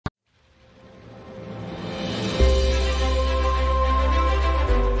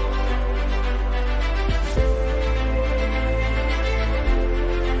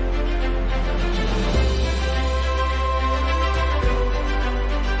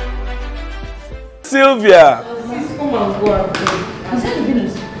Sylvia. Sis, come and go out. Is that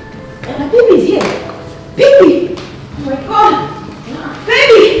Venus? And baby is here. Baby! Oh my God!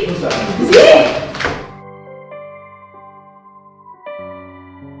 Baby! What's that? Is here!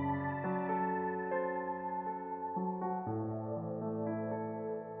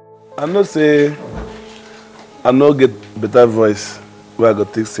 I know say I no get better voice where I go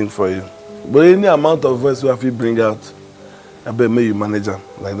take sing for you. But any amount of voice you have to bring out, I bet me you manage them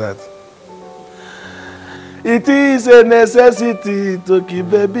like that. It is a necessity to keep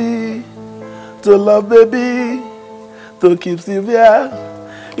baby, to love baby, to keep Sylvia.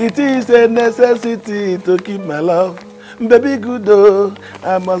 It is a necessity to keep my love. Baby good oh,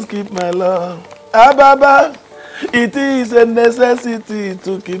 I must keep my love. Ah Baba, it is a necessity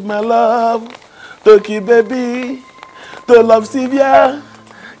to keep my love, to keep baby, to love Sylvia.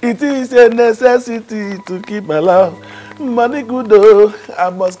 It is a necessity to keep my love. Money good oh,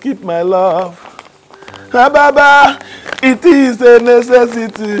 I must keep my love. Ah Baba, it is a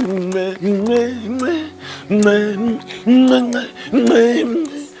necessity.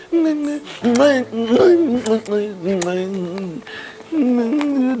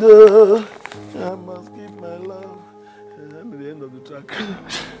 I must keep my love. I'm at the end of the track.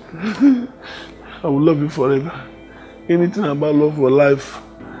 I will love you forever. Anything about love for life.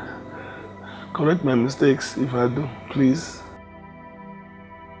 Correct my mistakes if I do, please.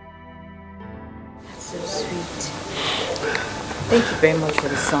 That's so sweet. Thank you very much for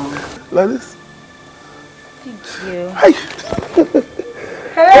the song. Like this? Thank you. Hi.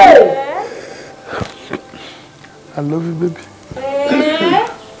 Hey! I love you, baby. Hey!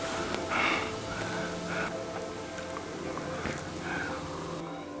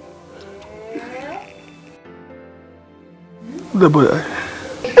 The boy.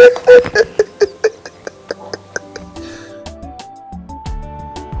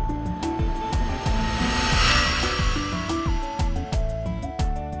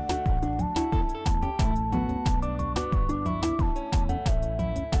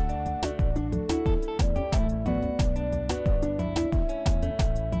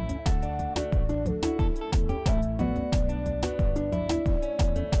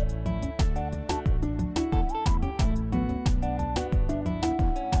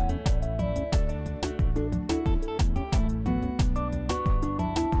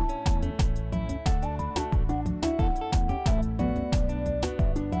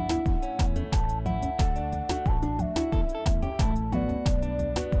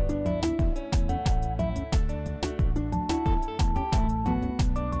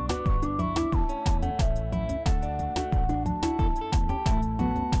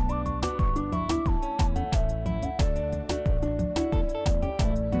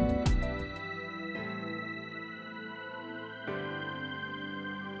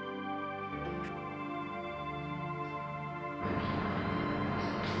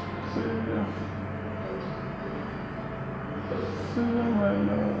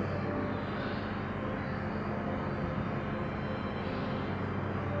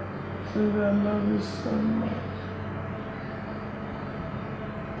 Sylvia, I love you so much.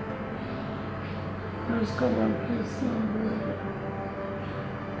 Just come and kiss me, baby.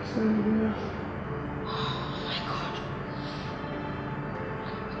 Sylvia. Oh my God.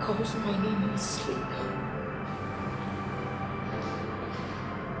 He calls my name in his sleep.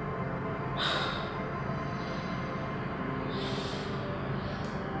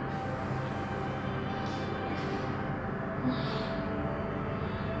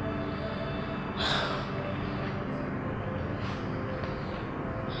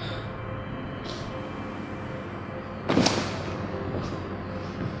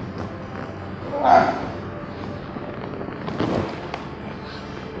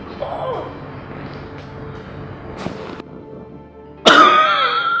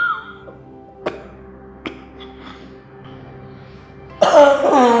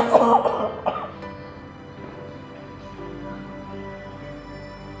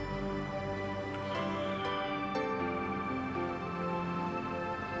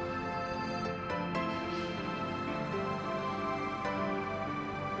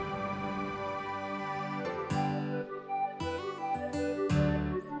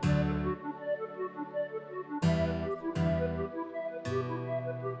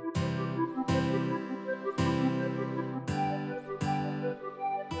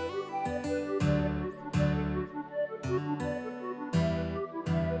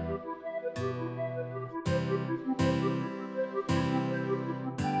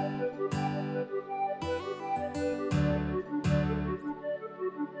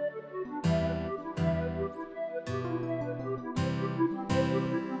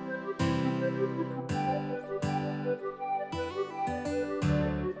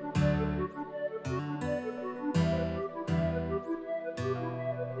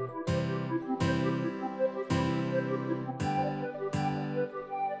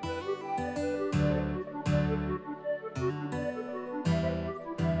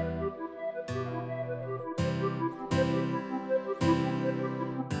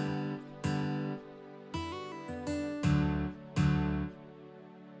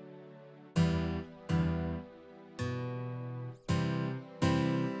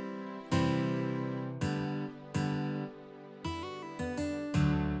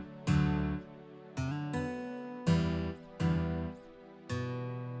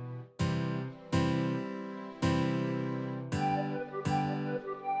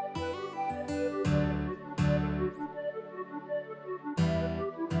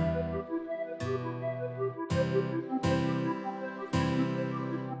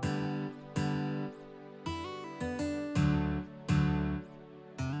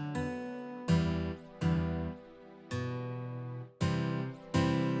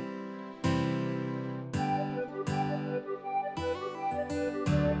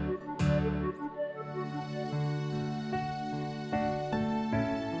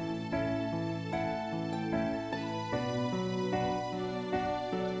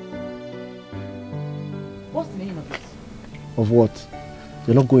 Of what?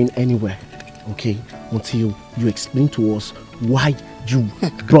 You're not going anywhere, okay? Until you explain to us why you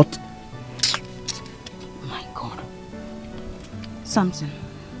brought... My God. Samson,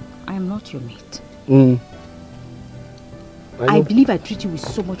 I am not your mate. I believe I treat you with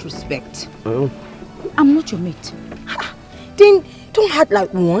so much respect. I'm not your mate. Then don't act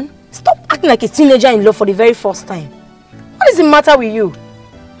like one. Stop acting like a teenager in love for the very first time. What is the matter with you?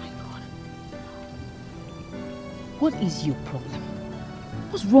 My God. What is your problem?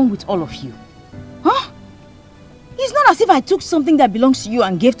 What's wrong with all of you? Huh? It's not as if I took something that belongs to you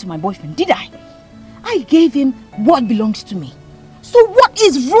and gave to my boyfriend, did I? I gave him what belongs to me. So what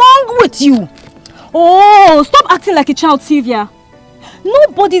is wrong with you? Oh, stop acting like a child, Sylvia.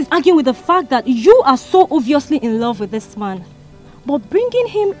 Nobody is arguing with the fact that you are so obviously in love with this man. But bringing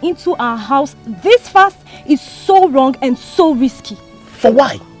him into our house this fast is so wrong and so risky. For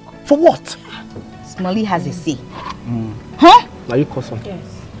why? For what? Smiley has a say. Huh? Now you call something.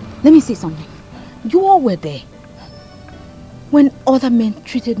 Yes. Let me say something. You all were there when other men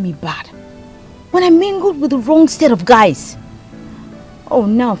treated me bad. When I mingled with the wrong set of guys. Oh,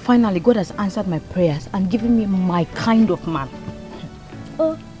 now finally God has answered my prayers and given me my kind of man.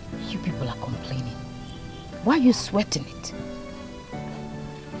 Oh, you people are complaining. Why are you sweating it?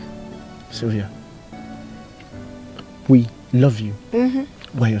 Sylvia, we love you.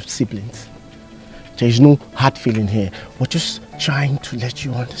 We're your siblings. There is no hard feeling here. We're just trying to let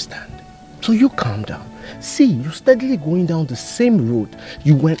you understand. So you calm down. See, you're steadily going down the same road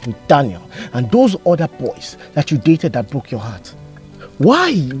you went with Daniel and those other boys that you dated that broke your heart.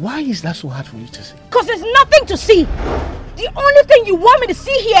 Why? Why is that so hard for you to see? Because there's nothing to see. The only thing you want me to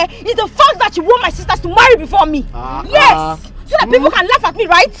see here is the fact that you want my sisters to marry before me. Yes! So that people can laugh at me,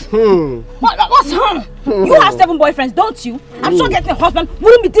 right? What's You have 7 boyfriends, don't you? I'm sure getting a husband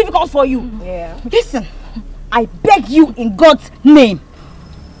wouldn't be difficult for you. Yeah. Listen, I beg you in God's name.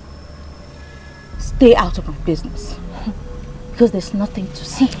 Stay out of my business. Because there's nothing to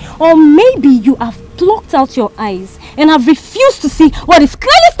see. Or maybe you have blocked out your eyes and have refused to see what is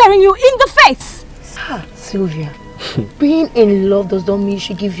clearly staring you in the face. Sylvia, being in love does not mean you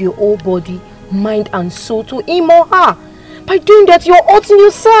should give your whole body, mind and soul to him or her. By doing that, you're hurting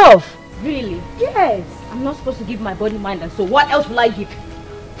yourself. Really? Yes. I'm not supposed to give my body, mind and soul. What else will I give?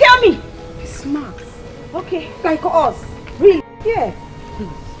 Tell me. Smart. Okay, like us. Really? Yeah. Please,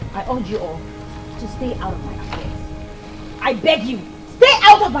 I urge you all to stay out of my affairs. I beg you, stay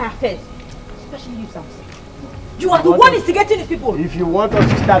out of my affairs. Especially you, Samson. You are the one instigating these people. If you want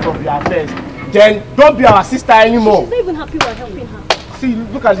us to start off your affairs, then don't be our sister anymore. She's not even happy we're helping her. See,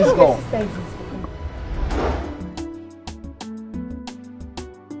 look at this girl.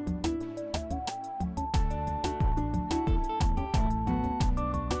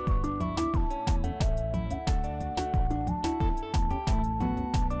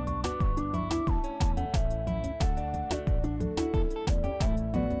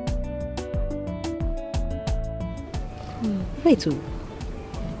 Wait,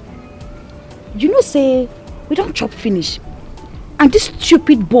 you know say we don't chop finish. And this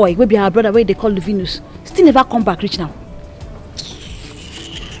stupid boy, will be our brother, where they call Venus, still never come back rich now.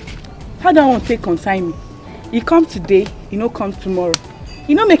 How do I want to take consign me? He come today, he no come tomorrow.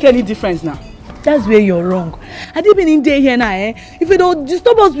 He no make any difference now. That's where you're wrong. Had you been in day here now, if you don't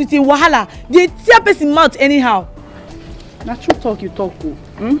disturb us with your wahala, they tear person mouth anyhow. Now true talk you talk go.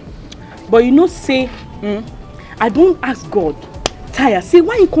 But you know say, I don't ask God. Tire, say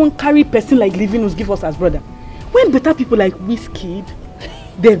why you can't carry person like Livinus give us as brother? When better people like Wizkid,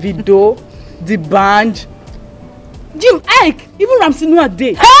 Davido, the band, Jim Ike, even Ramsey Noah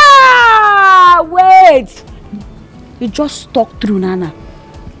day. Ah, wait! You just talk through, Nana.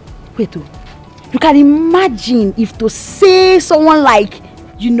 Wait, you can imagine if to say someone like,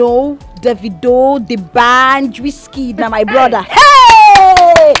 you know, Davido, the band, Wizkid, now my brother.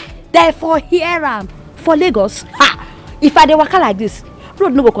 Hey! Therefore, here I am. For Lagos, if I dey waka like this,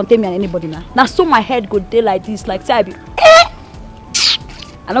 road no go contain me and anybody now. Now so my head go dey like this, like say I be.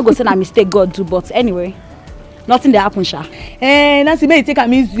 I no go say na mistake God do, but anyway, nothing dey happen, sha. Nancy, may you take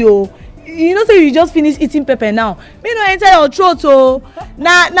am easy, oh. You know, say you just finish eating pepper now. May no enter your throat, oh.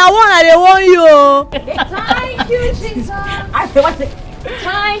 Now one I dey warn you, oh. Thank you, Jesus.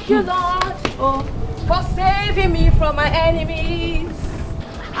 Thank you, Lord, for saving me from my enemies.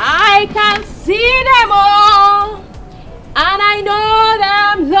 I can see them all, and I know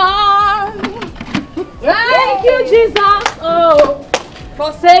them, Lord. Thank you, Jesus,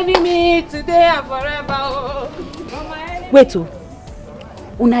 for saving me today and forever. Wait,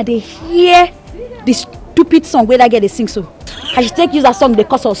 una dey hear the stupid song where that girl dey sing so? I should take use that song they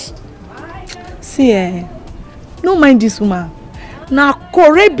curse us. See, No mind this woman. Now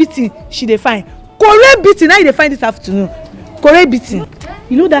correct beating she dey find. Correct beating now you dey find this afternoon. Correct beating.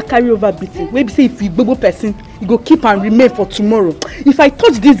 You know that carryover beating wey be say if you gbogbo person, you go keep and remain for tomorrow. If I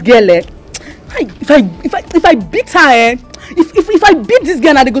touch this girl, if I beat her, if I beat this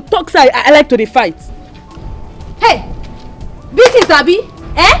girl, and they go talk say I like to dey fight. Hey, beating Sabi,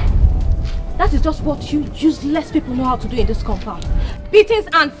 eh? That is just what you useless people know how to do in this compound. Beatings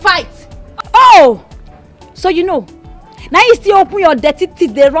and fights. Oh, so you know. Now you still open your dirty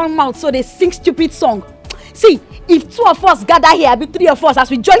teeth, they run mouth, so they sing stupid song. See, if 2 of us gather here, be 3 of us, as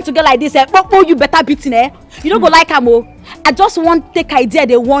we join together like this, you better beating, eh? You don't go like Amo. I just want take idea,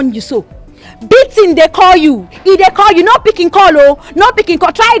 they warn you so. Beating, they call you. If they call you, no picking call, oh. No picking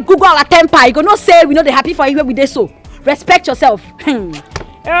call. Try Google our temper. You go no say we know they happy for you where we dey so. Respect yourself. Hey.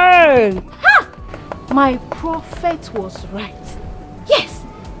 Ha! My prophet was right. Yes.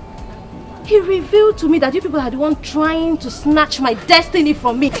 He revealed to me that you people are the one trying to snatch my destiny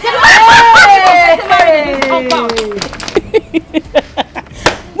from me. Wait,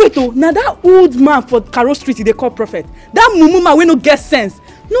 oh, now that old man for Caro Street they call prophet. That mumu man wey no get sense.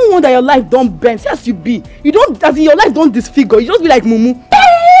 No wonder your life don't bend. See as you be. You don't, as in your life don't disfigure. You just be like mumu.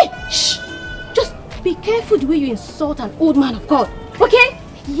 Hey! Shh! Just be careful the way you insult an old man of God. Okay?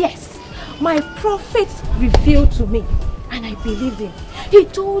 Yes. My prophet revealed to me. And I believed him. He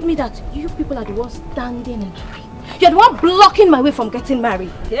told me that you people are the ones standing in the way. You're the one blocking my way from getting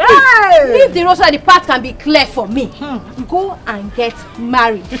married. Yeah. Leave the road so that the path can be clear for me. Go and get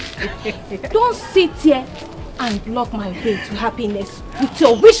married. Don't sit here and block my way to happiness with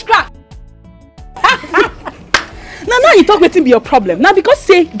your witchcraft. Now you talk wetin be your problem. Now because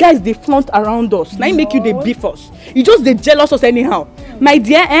say guys they flaunt around us. Now it make you they beef us. You just they jealous us anyhow. My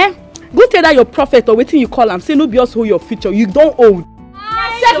dear, go tell that your prophet or wetin you call him. Say no be us hold your future. You don't own.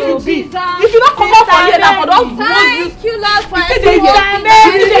 If you don't come out for here now, for don't thank you, Lord, for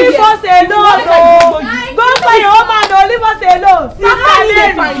leave us alone. Go for your own man, don't leave us alone.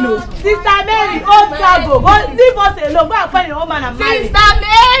 Sister Mary, old cargo. Leave us alone. Go and find your own man and marry. Sister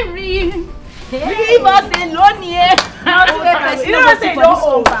Mary, leave us alone here. You don't say no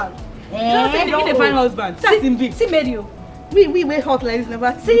husband. You don't say no find husband. That's him big. See Mary, we wait hot like this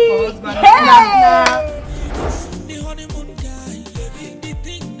never see for husband. Hey. The honeymoon guy, the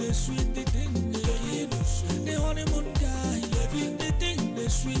thing, the sweet, the thing, the honeymoon guy, the thing, the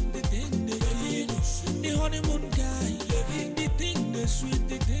sweet, the thing, the honeymoon guy, the thing, the sweet,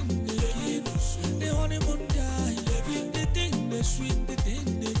 the thing, the honeymoon guy, the thing, the sweet, the thing,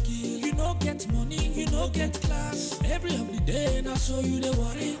 you don't get money, you don't get class. Every of the day, now so you the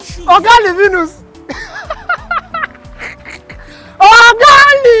worry. Oga Venus. Oga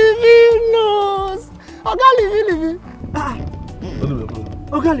Venus.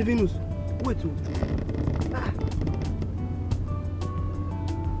 Oga Venus. Wait.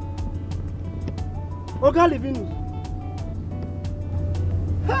 Oga Venus.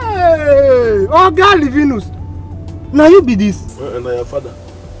 Hey, Oga Venus. Now you be this. And your father.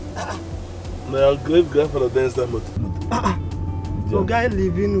 Now your great grandfather dance that motor. Oga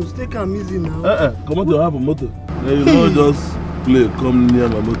Venus, take am easy now. Come on to have a motor. Now you know just play, come near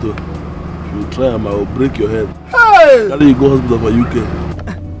my motor. If you try and I will break your head. Hey! Carry you go hospital for UK.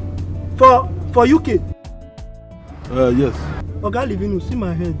 For UK? Yes. Oga Venus, see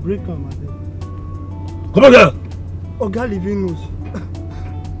my head, break am my head. Come on here! Oga Venus.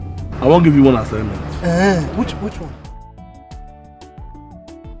 I won't give you one assignment. Which one?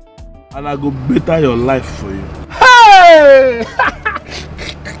 And I go better your life for you. Hey!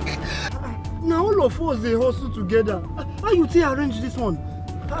 Now all of us they hustle together. How you arrange this one?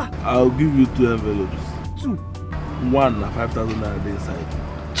 I'll give you 2 envelopes. 2? One na 5,000 naira inside.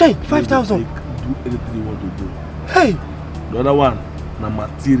 Chey, 5,000. Do anything you want to do. Hey! The other one na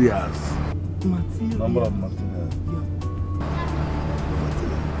materials. Materials. Number of materials.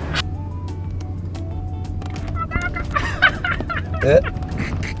 Yeah.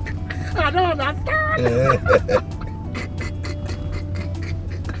 I don't understand.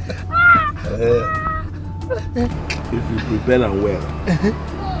 If you prepare and well,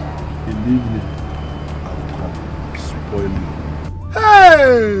 believe me, I'll come spoil you.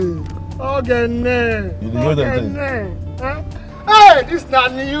 Hey! You know that thing? Hey, this na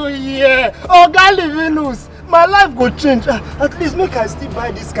new year. Oga Venus, my life go change. At least make I still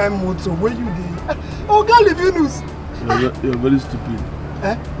buy this kind of motor where you dey. Oga Venus. You're very stupid.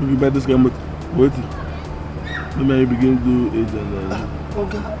 If you buy this kind of motor, wait. Maybe you begin to do age and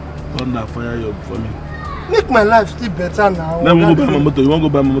thunder fire your family. Make my life still better now. Let me go buy my motor. You want to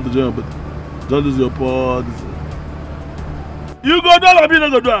go buy my motor, join but don't use your poor. You go down, I no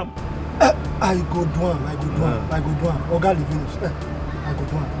go down. I go do am. Oga Livinus. I go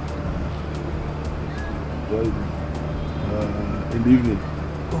do am. In the evening.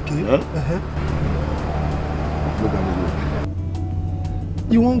 Okay. Huh?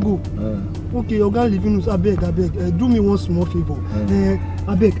 You won't go? Okay, Oga Livinus, abeg. Do me one small favor.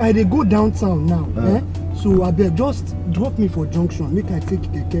 Abeg, I dey go downtown now. So abeg, just drop me for junction. Make I take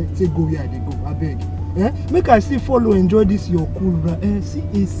keke, take go where I dey go. Abeg. Make I still follow enjoy this your cool see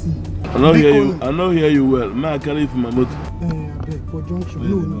AC. I know hear you well. May I carry you for my motor? Abeg, for junction.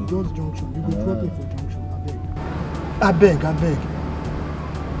 No, just junction. You go drop me for junction. Abeg.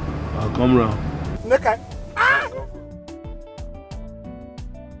 I'll come round. Make I.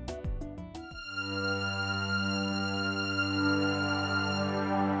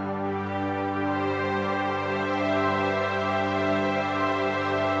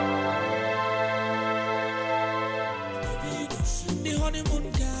 The honeymoon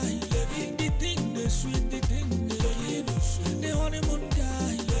guy, the thing, the sweet, the thing, the honeymoon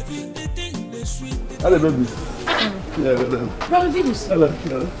guy, the thing, the sweet. Hello, baby. Yeah, good then. Brolivinus. Hello.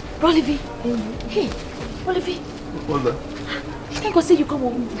 Brolivi. Hey, Brolivi. What's that? Thank God say you come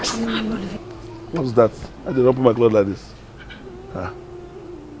home. What's that? I didn't open my clothes like this.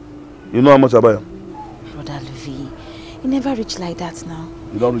 You know how much I buy? Brother Luvi, you never reach like that now.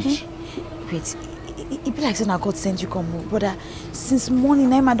 You don't reach? Wait. It be like saying God sent you come home, brother. Since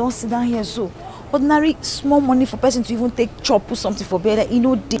morning, I don't sit down here so. Ordinary small money for person to even take chop or something for bed, you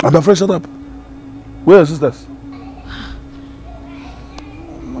know. I'm afraid, shut up. Where are your sisters?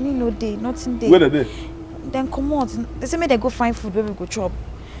 Money no day, nothing day. Where are they? Then come out. They say me they go find food where we go chop.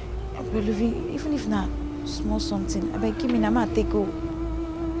 But even if not small something, I beg give me na ma take go.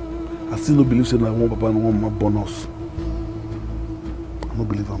 I still don't believe saying I want papa and want my bonus. I don't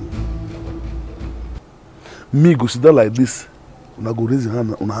believe him. Me go sit down like this. When I go raise your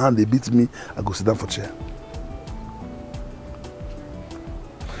hand, on a hand they beat me, I go sit down for chair.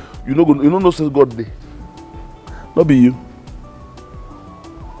 You know no says God day. Not be you.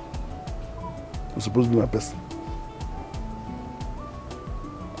 You're supposed to be my person.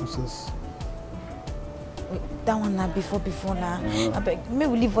 Who says? Wait, that one now before now. I beg, may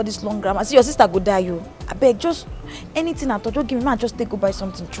we leave for this long grammar. See your sister go die you. I beg, just anything at all. Just give me, man, just take go buy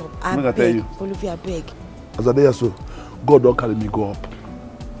something chop. I beg, Olivia, I beg. As I say so, God don't carry me go up.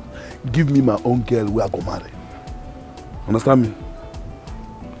 Give me my own girl where I go marry. Understand me?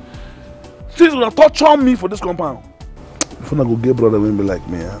 She's gonna torture me for this compound. If I go get brother will be like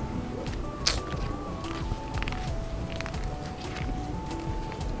me,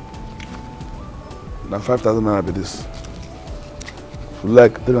 Now 5,000 naira be this. If you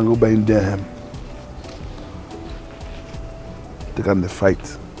like, they can go buy in there him. They can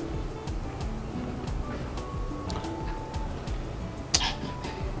fight.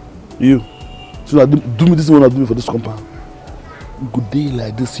 You, so I do me this one I do me for this compound. Good day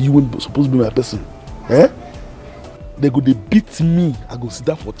like this, you weren't supposed to be my person. They go they beat me, I go sit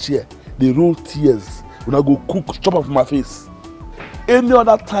down for chair, they roll tears, when I go cook, chop off my face. Any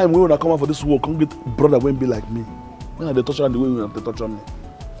other time when I come out for this work, come get brother won't be like me. When they torture the way when they torture me.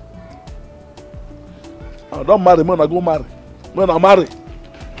 I don't marry, man, I go marry. When I marry.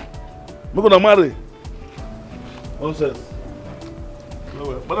 I'm gonna marry. One says.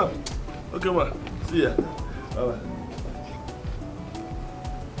 Madam. Okay, man. See ya. Bye-bye.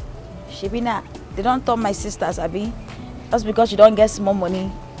 Shibina, they don't tell my sisters, Abi. That's because you don't get small money.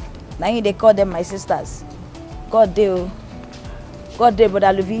 Now they call them my sisters. God day,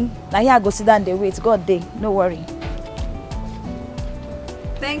 brother Luvi. Now here I go sit down and wait. God day, no worry.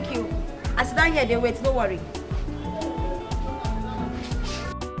 Thank you. I sit down here, they wait, no worry.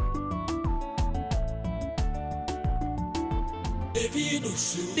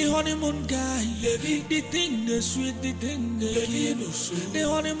 The honeymoon guy, the thing, the sweet, the thing, the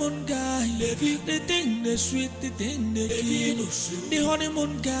honeymoon guy, the thing, the sweet, the thing, the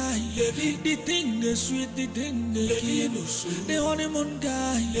honeymoon guy, the thing, the sweet, the thing, the honeymoon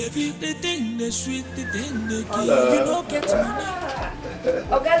guy, the thing, the sweet, the thing, you don't get money.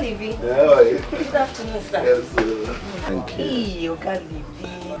 Oga Livi. How are you? Good afternoon, sir. Yes, sir. Thank you. Hey, Oga Livi.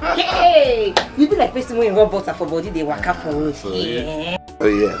 Hey, you be like person when you rub butter for body, they waka for road. Yeah. Oh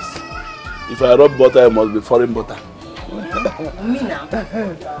yes. If I rub butter, it must be foreign butter. Me now.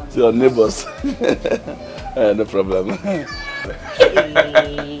 To your neighbors. No problem.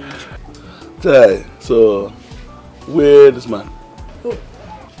 Hey. So, where this man? Who?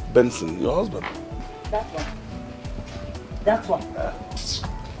 Benson, your husband. That one. That one.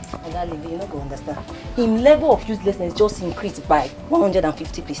 Oga Livi, you no go understand. Him level of uselessness just increased by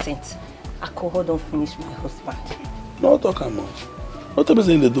 150%. Alcohol don't finish my husband. No talk about. What time is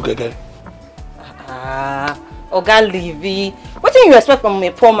in the do keke? Oga Livy. What do you expect from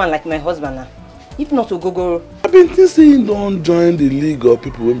a poor man like my husband now? If not Ogogoro. I've been saying don't join the league of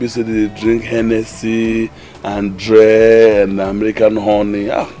people when they say they drink Hennessy and Dre and American honey.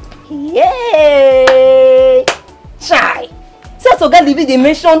 Yay! Chai! Since Oga Livy they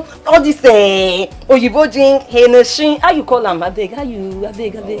mention all this Oyibo drink, Hennessy. How you call them? Abeg.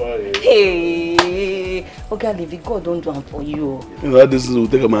 Hey! Oga Livy, God don't do them for you. You know, this will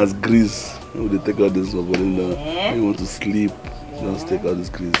take them as grease. They take all this over when you want to sleep. Just take all this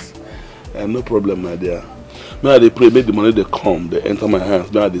grease. No problem, my dear. May they pray, make the money they come, they enter my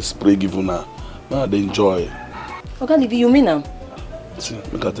hands. May they spray give you now. May they enjoy. Oga Livy, you mean now? See,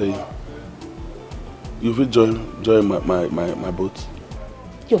 make I tell you. You will join my boat.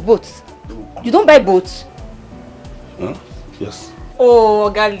 Your boat? You don't buy boats? Huh? Yes. Oh,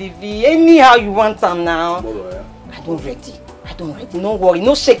 Oga Livy, anyhow you want them now. Tomorrow, I don't ready. No worry,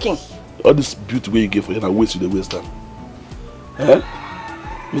 no shaking. All this beauty way you give for you, and I waste you the waste time. Eh?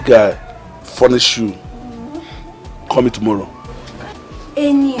 Make I furnish you. Call me tomorrow.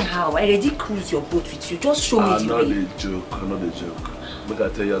 Anyhow, I already cruise your boat with you. Just show me the way. I'm not a joke. Make I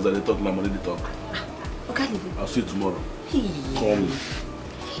tell you as I talk now, money they talk. Okay, Livy. I'll see you tomorrow. Come.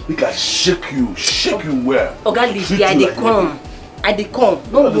 Make I shake you well. Oga Livy, I dey come.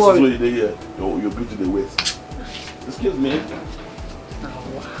 Don't worry. This is where you're here. Your beauty the waste. Excuse me.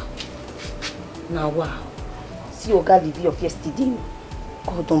 Now wow. See Oga Livy of yesterday.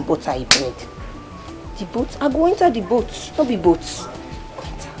 God don't butter a bread. The boat? I go enter the boat. Not be boats. Go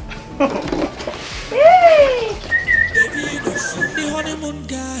enter. Hey! The honeymoon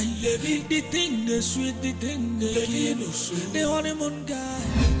guy, the thing, the sweet, the thing, the honeymoon guy.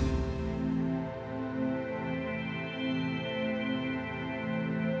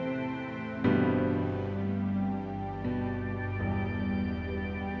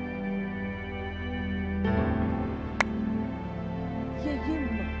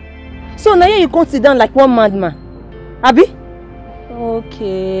 So now you can't sit down like one madman, Abi?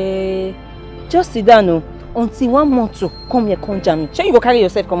 Okay. Just sit down no. Until 1 month to come here, come jam me. Sure you go carry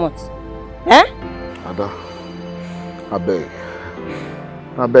yourself, come out. Eh? Ada, I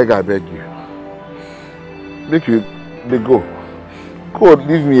beg you. Make you go. Go,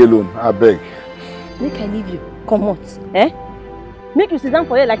 leave me alone, I beg. Make I leave you, come out. Eh? Make you sit down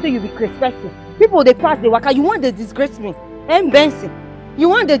for here like say you be crazy person. People they pass, they waka. You want to disgrace me? Eh, Benson? You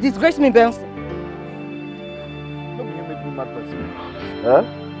want to disgrace me, Benson? Don't you make me mad person.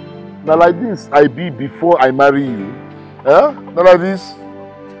 Eh? Now like this I be before I marry you. Eh? Now like this.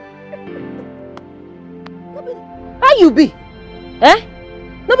 How you be? Eh?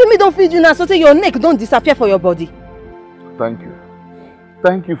 Nobody me don't feed you now, so say your neck don't disappear for your body. Thank you.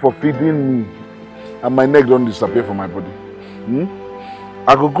 Thank you for feeding me. And my neck don't disappear from my body.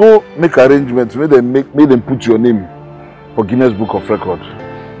 I could go make arrangements, make them put your name for Guinness Book of Record.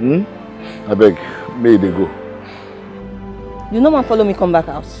 I beg, may they go. You no man follow me come back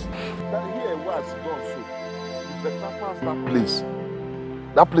house. That here was done so. You better pass that place.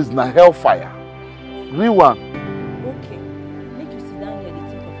 That place is na hellfire. Real one. Okay. Make you sit down here and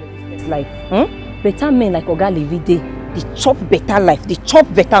think of your business life. Better men like Oga Livy, they chop better life, they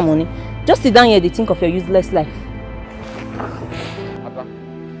chop better money. Just sit down here and think of your useless life.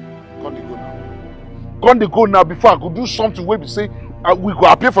 Can't they go now before I could do something where we say we go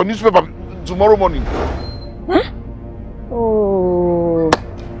appear for newspaper tomorrow morning? Huh? Oh,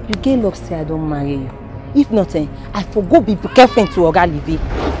 you get luck say I don't marry you. If not, I forgo be girlfriend to Oga Livy.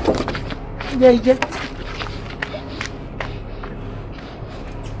 Yeah.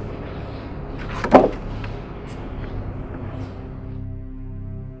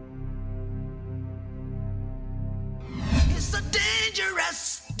 It's so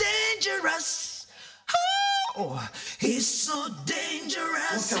dangerous. Oh, he's so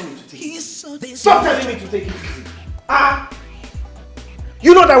dangerous. Don't tell me to take He's so dangerous. Stop telling me to take it easy.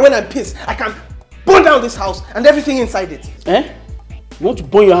 You know that when I'm pissed, I can burn down this house and everything inside it. Eh? You want to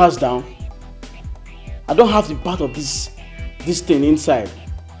burn your house down? I don't have the part of this thing inside.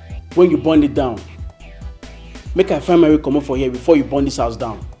 When you burn it down, make I find my way come up for here before you burn this house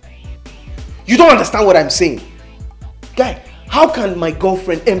down. You don't understand what I'm saying. Guy, how can my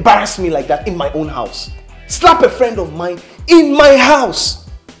girlfriend embarrass me like that in my own house? Slap a friend of mine in my house.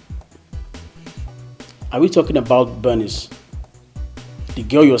 Are we talking about Bernice? The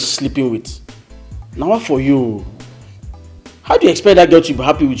girl you're sleeping with? Now what for you? How do you expect that girl to be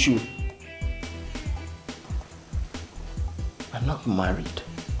happy with you? I'm not married.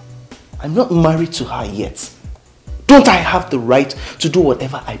 I'm not married to her yet. Don't I have the right to do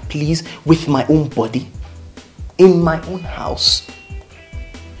whatever I please with my own body? In my own house?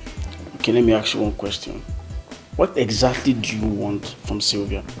 Okay, let me ask you one question. What exactly do you want from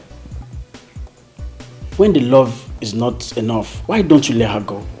Sylvia? When the love is not enough, why don't you let her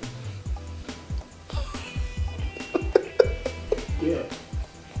go? Yeah.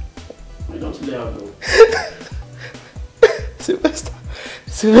 Why don't you let her go?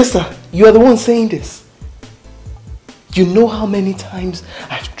 Sylvester, you are the one saying this. You know how many times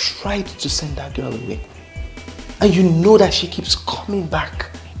I've tried to send that girl away. And you know that she keeps coming back.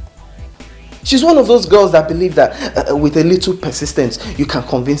 She's one of those girls that believe that with a little persistence, you can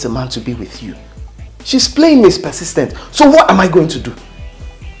convince a man to be with you. She's playing Miss Persistent. So what am I going to do?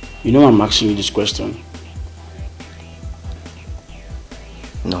 You know I'm asking you this question.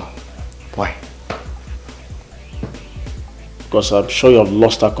 No. Why? Because I'm sure you have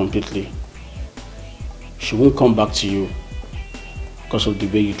lost her completely. She won't come back to you because of the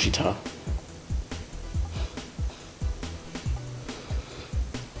way you treat her.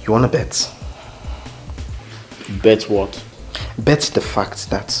 You want to bet? Bet what? Bet the fact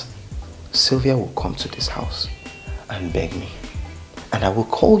that Sylvia will come to this house and beg me. And I will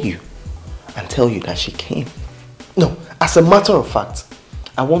call you and tell you that she came. No, as a matter of fact,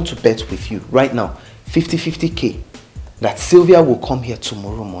 I want to bet with you right now, 50-50K, that Sylvia will come here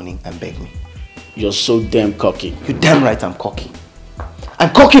tomorrow morning and beg me. You're so damn cocky. You're damn right I'm cocky.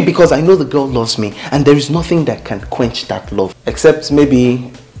 I'm cocky because I know the girl loves me and there is nothing that can quench that love. Except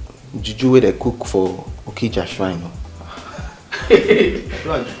maybe Juju where they cook for Okija Shrine. Juju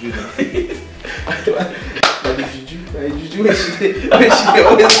where she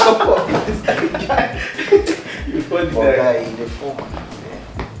always come up with this guy. You funny guy in the format.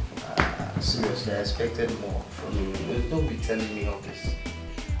 Seriously, I expected more from you. Don't be telling me all this.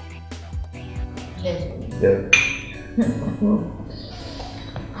 Yeah.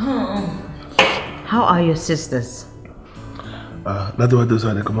 How are your sisters? That's why those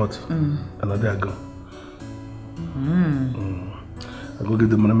are they come out. And now they go. I go give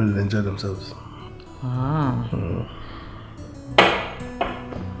them money and enjoy themselves.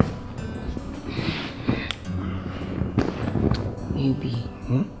 Baby,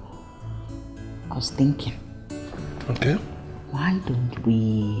 I was thinking. Okay. Why don't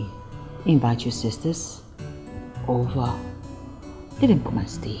we invite your sisters over? Let them come and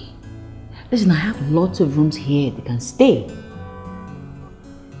stay. Listen, I have lots of rooms here. They can stay.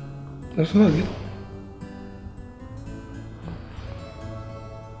 That's not it.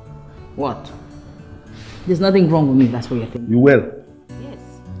 What? There's nothing wrong with me, that's what you're thinking. You well? Yes.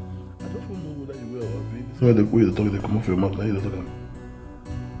 I don't know whether you well or be. This is the way they talk, they come off your mouth, now you're talking.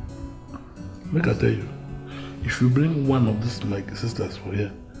 Make I tell you, if you bring one of these my sisters for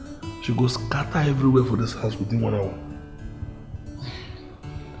here, she goes scatter everywhere for this house within 1 hour.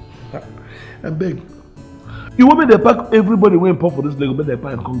 I beg. You want me to pack everybody when pop for this Lego, but they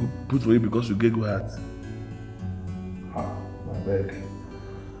pack and come put for you because you get good heart. I beg.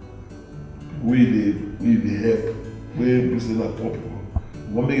 We the help. We busy like poor people.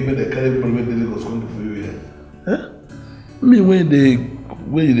 What make it they carry everybody when the Legos come for you here? Huh? Me when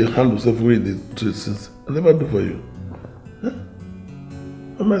you handle yourself where they treat since I never do for you. Huh?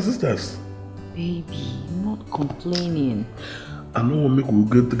 And my sisters. Baby, I'm not complaining. I know what make we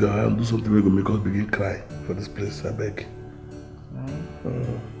go together and do something we go make us begin cry for this place, I beg. Right.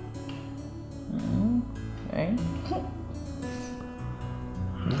 Right.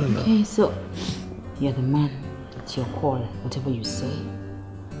 Okay, so you're the man. It's your call. Whatever you say.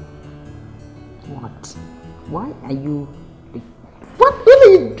 What? Why are you? What are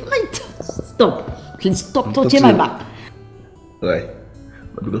you doing? Stop! Please stop touching my back. Right.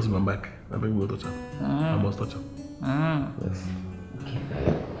 But because of my back, I beg we will touch him. I must touch him. Yes. Okay.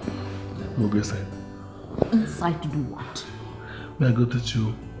 We'll go inside. Inside to do what? May I go teach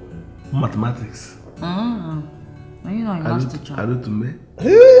you mathematics? Are you not a math teacher? I do to me.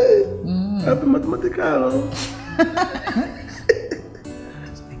 Hey! I'm a mathematical.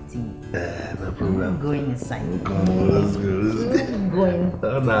 Expecting. No problem. I'm going inside. Come on, let's go. I'm going.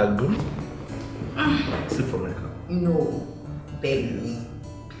 Now go. Sit for my car. No, baby.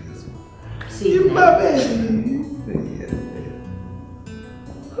 Please. See, my baby.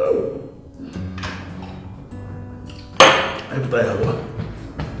 Oh. I'm tired.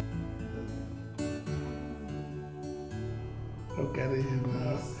 Okay,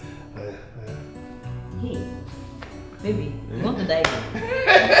 hey, baby, you want to dive? Are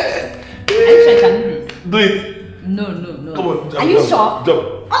you sure you can do this? Do it. No. Come on. Are you sure? Jump.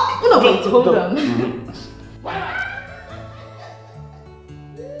 Oh, no, wait, hold on.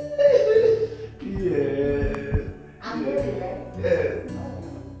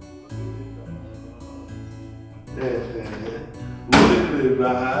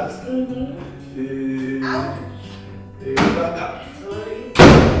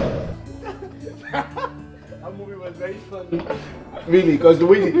 That movie was very funny. Really, because the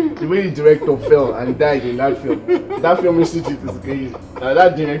way the director fell and died in that film institute is crazy. Now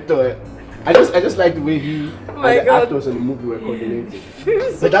that director, I just like the way he and the actors in the movie were coordinated.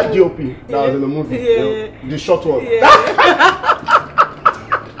 So that DOP that was in the movie, the short one.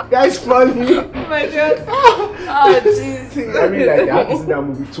 That's funny. Oh my god. Oh jeez. I mean, like I had to see that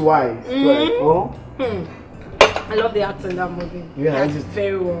movie twice. I love the actor in that movie. Yeah, it's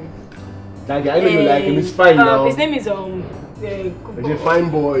very well. That guy, I know you like him. He's fine now. His name is He's a fine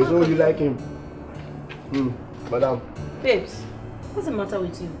boy, so you like him. Madam. Babes, what's the matter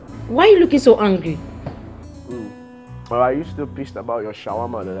with you? Why are you looking so angry? Well, are you still pissed about your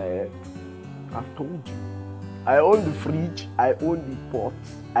shawarma that I ate? I've told you. I own the fridge, I own the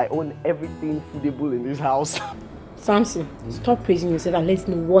pots, I own everything foodable in this house. Samson, stop praising yourself and let's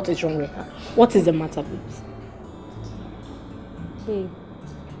know what is wrong with her. What is the matter, babes? Babe,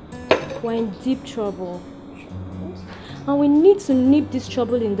 we're in deep trouble. And we need to nip this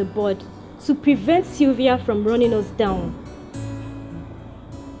trouble in the bud to prevent Sylvia from running us down.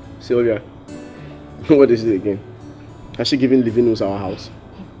 Sylvia, what is it again? Has she given Livinus our house?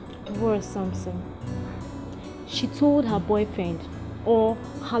 Worse, Samson. She told her boyfriend, or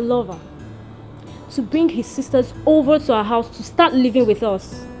her lover, to bring his sisters over to our house to start living with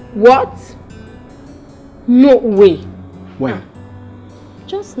us. What? No way. When?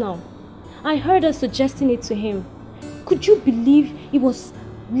 Just now. I heard her suggesting it to him. Could you believe it was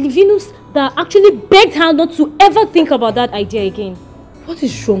Livinus that actually begged her not to ever think about that idea again? What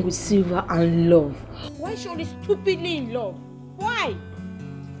is wrong with Silva and love? Why is she always stupidly in love? Why?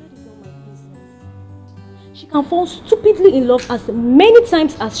 That is not my business. She can fall stupidly in love as many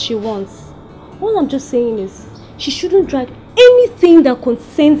times as she wants. All I'm just saying is, she shouldn't drag anything that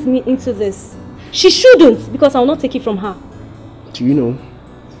concerns me into this. She shouldn't, because I'll not take it from her. Do you know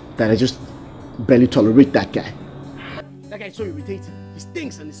that I just barely tolerate that guy? That guy is so irritating. He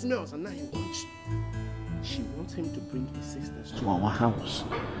stinks and he smells and now he wants. She wants him to bring his sisters to our house.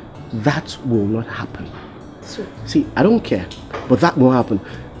 That will not happen. So, see, I don't care, but that will happen.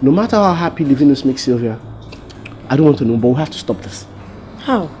 No matter how happy Livinus makes Sylvia, I don't want to know, but we have to stop this.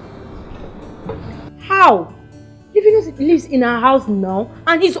 How? How? Livinus lives in our house now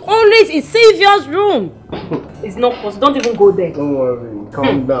and he's always in Sylvia's room. It's not possible. Don't even go there. Don't worry.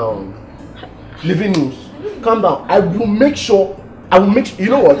 Calm down. Livinus, calm down. I will make sure. You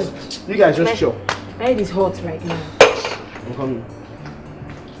know what? You guys just chill. My head is hot right now. I'm coming.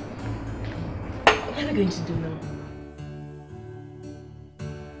 What are we going to do now?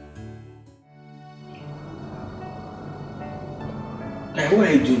 Like, what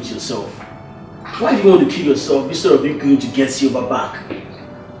are you doing to yourself? Why do you want to kill yourself instead of you going to get Silva back?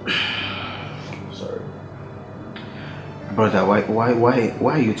 Sorry. Brother, why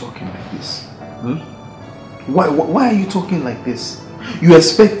are you talking like this? Why are you talking like this? You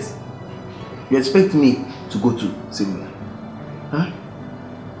expect me to go to Sylvia? Huh?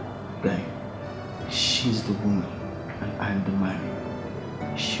 Guy, she's the woman and I'm the man.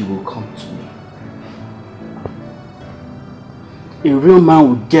 She will come to me. A real man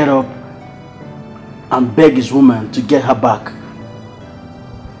will get up and beg his woman to get her back.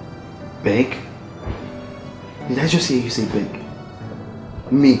 Beg? Did I just hear you say beg?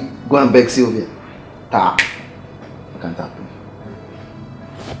 Me, go and beg Sylvia? It can't happen.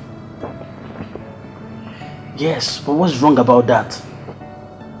 Yes, but what's wrong about that?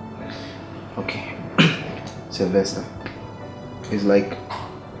 Okay, Sylvester, it's like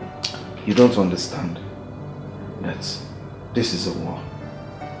you don't understand that this is a war.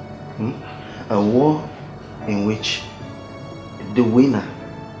 A war in which the winner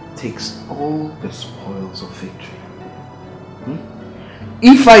takes all the spoils of victory.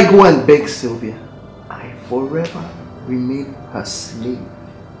 If I go and beg Sylvia, I forever remain her slave,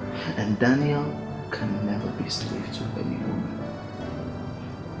 and Daniel can never be slave to any woman.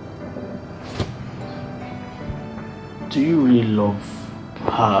 Do you really love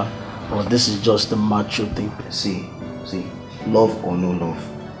her, or this is just a macho thing? See, love or no love,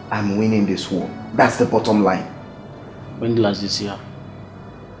 I'm winning this war. That's the bottom line. When last this year?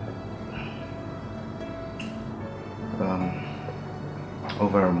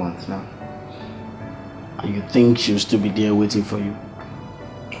 Over a month now. And you think she'll still be there waiting for you?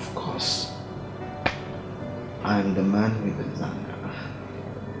 Of course. I'm the man with the Zanga.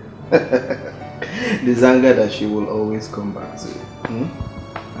 The Zanga that she will always come back to.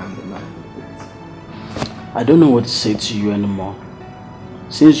 I'm the man with it. I don't know what to say to you anymore.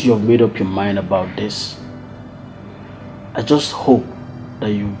 Since you have made up your mind about this, I just hope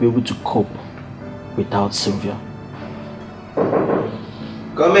that you'll be able to cope without Sylvia.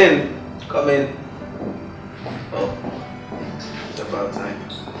 Come in. Come in. about time.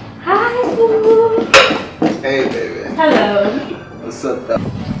 Hi, boo. Hey, baby. Hello. What's up, though?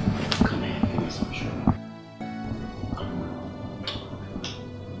 Come here, give me some sugar.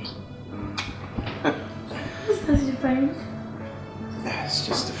 Who's that, your friend? Yeah, it's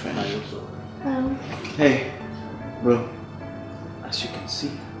just a friend. Oh. Hey, bro. As you can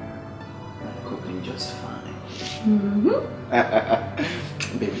see, I'm cooking just fine.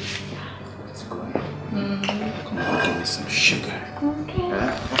 Baby, let's go ahead. Come on, give me some sugar. Okay.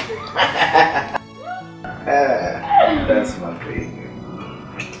 That's my baby.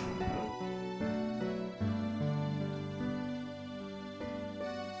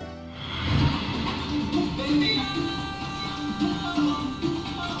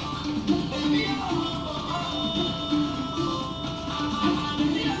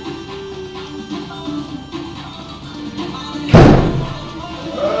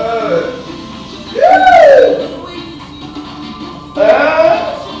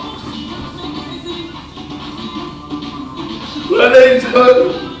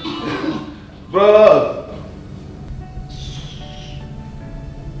 Bro,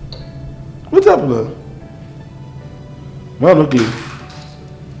 what's up now? Man, okay.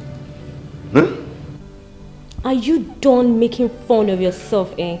 Huh? Are you done making fun of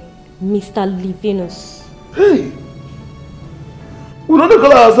yourself, Mr. Livinus? Hey, we don't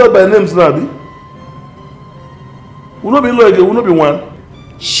call ourselves by names now, be? We not be low again, we not be one.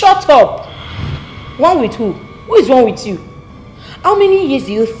 Shut up! One with who? Who is one with you? How many years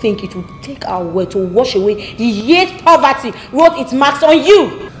do you think it would take our word to wash away the years poverty wrote its marks on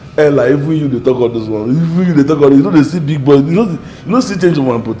you? Ella, even you they talk about this one. Even you they talk about it. You know they see big boys. You know see change of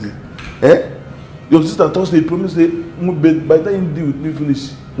one potty. Eh? Your sister thought they promise say by the time you deal with me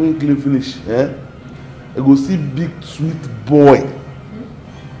finish, when you clean finish, eh? I go see big sweet boy.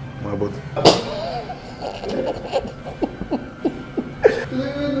 My body.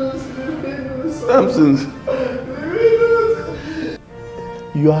 Samson.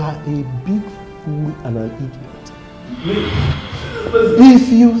 You are a big fool and an idiot. If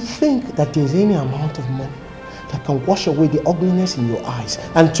you think that there's any amount of money that can wash away the ugliness in your eyes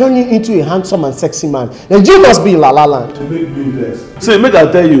and turn you into a handsome and sexy man, then you must be in La La Land. See, make I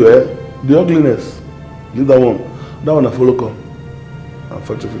tell you, the ugliness, leave that one. That one I follow come. I'm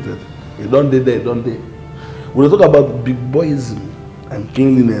frustrated. You don't there, you don't there. When I talk about big boyism and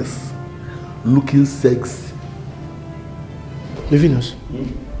cleanliness, looking sexy. Livinus,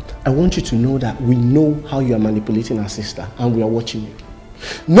 I want you to know that we know how you are manipulating our sister and we are watching you.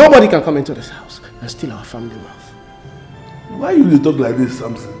 Nobody can come into this house and steal our family wealth. Why you talk like this,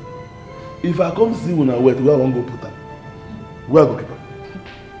 Samson? If I come see when I wet, where I won't go put her? Where I go keep her?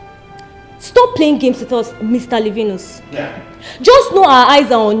 Stop playing games with us, Mr. Livinus. Yeah. Just know our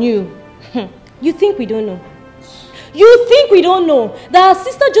eyes are on you. You think we don't know? You think we don't know that our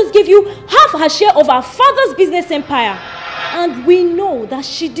sister just gave you half her share of our father's business empire? And we know that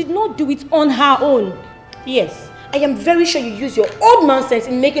she did not do it on her own. Yes, I am very sure you use your old nonsense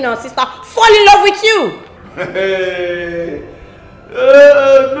in making our sister fall in love with you. Hey,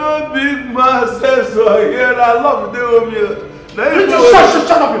 no big man says so here. I love the woman.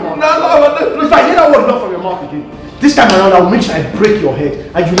 Shut up, your mouth. If I hear that word love from your mouth again, this time around I will make sure I break your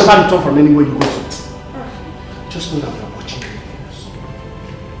head and you never return from anywhere you go to. Just know that we are watching you.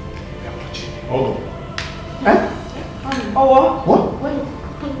 We are watching you. Oh. Eh? Oh, what?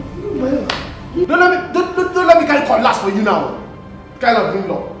 Don't let me carry cutlass for you now. Kind of bring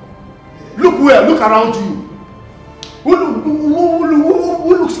law. Look where, look around you. Who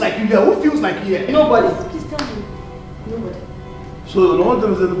looks like you here? Who feels like you here? nobody. Please tell me. Nobody. So no one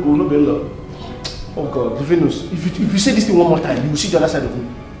tells me to go no be love. Oh God, Venus, if you say this thing one more time, you will see the other side of me.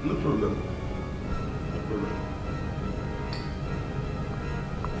 No problem.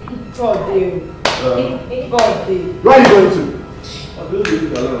 God damn. God damn. Where are you going to? I'm going to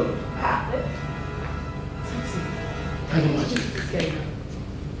leave it alone. Can you imagine?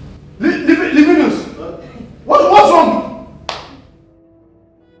 Venus, what's wrong?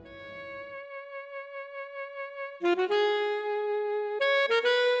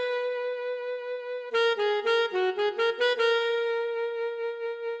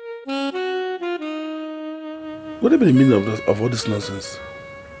 Whatever the meaning of all this nonsense,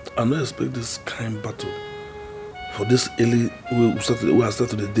 I don't expect this kind of battle for this early we started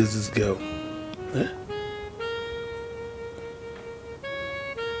to date this girl. Eh?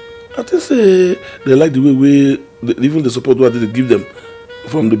 I just say they like the way even the support what they give them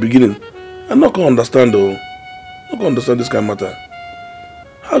from the beginning. I'm not gonna understand though. I'm not gonna understand this kind of matter.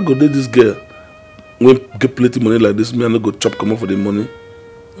 How go date this girl when get plenty money like this? Me I not go chop come up for the money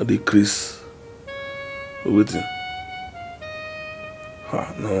and the increase. Waiting.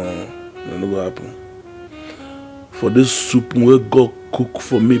 No go happen. For this soup where God cook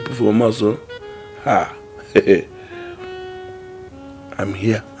for me, put for my son. I'm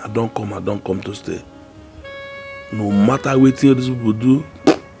here. I don't come to stay. No matter what these people do,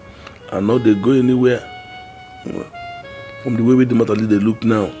 I know they go anywhere. From the way the matter they look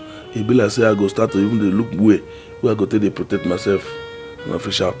now, it be like say I go start to even they look way where I go take they protect myself and I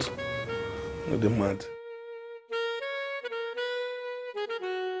fish out. They're mad.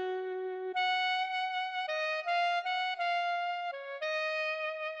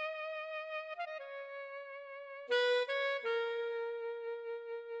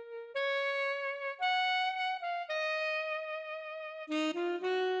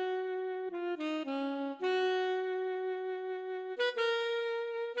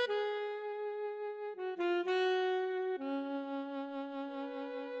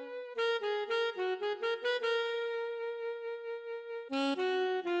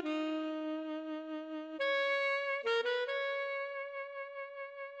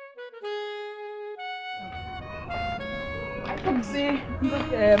 See,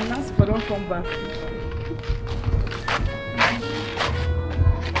 Nancy don't come back.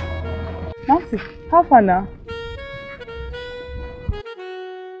 Nancy, how far now?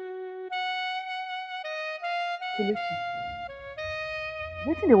 Kelechi,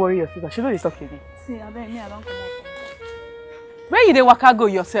 wetin dey worry your sister? She no dey talk again. See, abeg me I don't come out. Where you dey waka go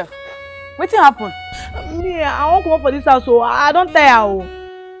yourself? Wetin happen? Me, I won't come out for this house, so I don't tire. I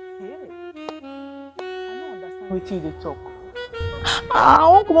don't understand wetin you dey talk. I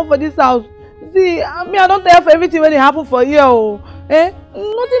won't come out for this house. See, me I don't tire for everything when it happen for here.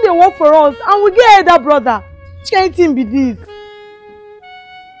 Nothing dey work for us, and we get elder brother. Which kind thing be this?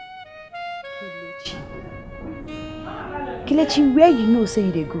 Kelechi, where you know say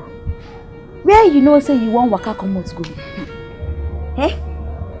you dey go? Where you know say you wan waka comot go?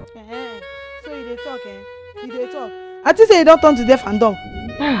 So you dey talk, You dey talk. I think say you don't turn to deaf and dumb.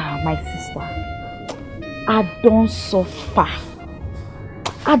 My sister, I don't suffer.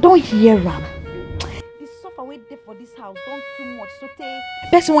 I don't hear am. The suffer wey dey for this house don too much, so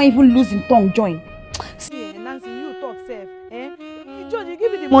person won't even lose him tongue join. See, Nancy, you talk safe. George, you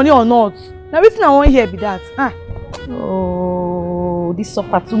give me the money or not? Now wetin I wan hear be that. Oh, this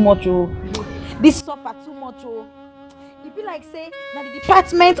suffer too much, oh. This suffer too much, oh. It be like say na the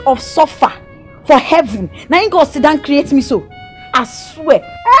department of suffer for heaven. Now you go sit down create me so. I swear.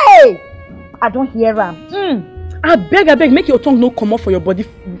 Hey! I don't hear am. I beg, make your tongue no come off for your body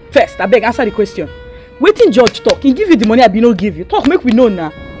first. I beg, answer the question. Wetin George talk? He give you the money I be no give you. Talk, make we know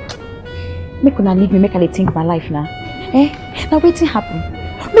now. Make una leave me, make I think my life now. Now wetin happen?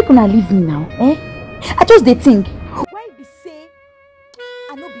 Make una leave me now. I just dey think. Why be say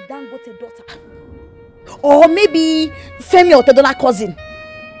I no be Dangote daughter? Or maybe Femi or Tedola cousin?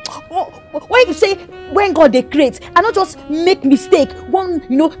 Why you say when God dey create, I not just make mistake one,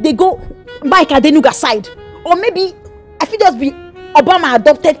 they go Mike Adenuga side, or maybe I feel just be Obama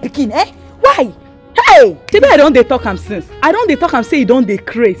adopted pikin, Why? Hey! Maybe I don't dey talk am since. I don't dey talk am say you don't dey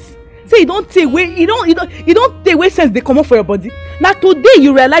craze. Say you don't take away, you don't take away sense they come up for your body. Now today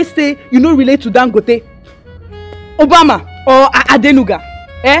you realize say you no relate to Dangote, Obama or Adenuga.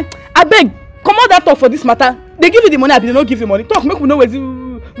 I beg, come on that talk for this matter. They give you the money, I they don't give you money. Talk, make we know what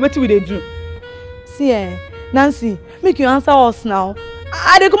we dey do. See, Nancy, make you answer us now.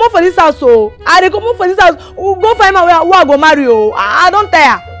 I dey come out for this house, so I dey come out for this house. Go find my who I go marry. I don't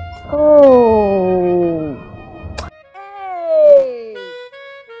tire. Oh. Hey.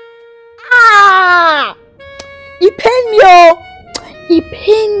 It pain me, It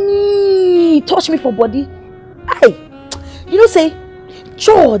pain me. Touch me for body. Hey, say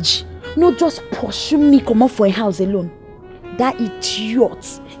George no just pursue me come out for a house alone. That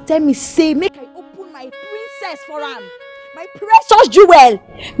idiot tell me say make I open my princess for him, my precious jewel,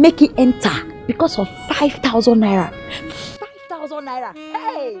 make it enter because of 5,000 naira. 5,000 naira.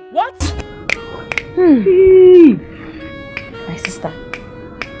 Hey, what? My sister,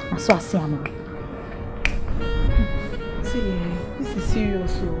 I saw a am. See, this is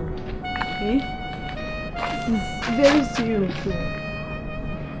serious, okay? This is very serious.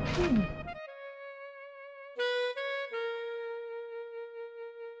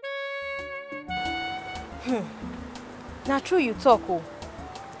 Now true you talk,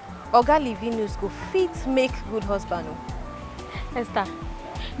 Oga Livinus go fit make good husband. Esther,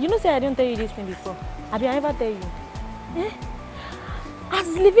 you know say I didn't tell you this thing before. I never tell you. As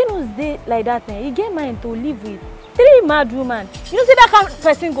Livinus dey like that, he get mind to live with 3 mad women. You know say that kind of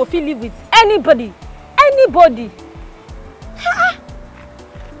person go fit live with anybody. Anybody.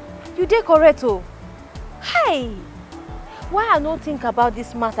 You dey correct, Hey. why I don't think about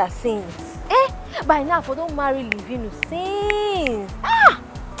this matter since? By now, I don't marry Livinu since.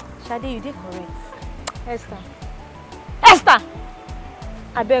 Shade, you did correct. Esther!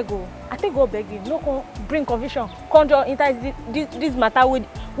 I beg you. I think go beg you. No bring confusion. Conjure into this matter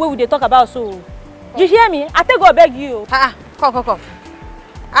where we dey talk about so. You hear me? I think go beg you. Come.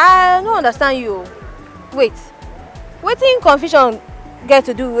 I don't understand you. Wait. Wetin confusion get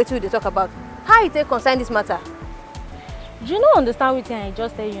to do with wetin we dey talk about? How you take concern this matter? You don't understand wetin I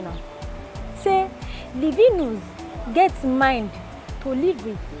just tell you now. Say, Livinus gets mind to live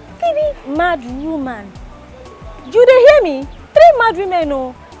with 3 mad women. You dey hear me? 3 mad women,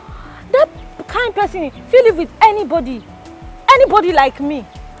 oh. That kind person feel live with anybody like me.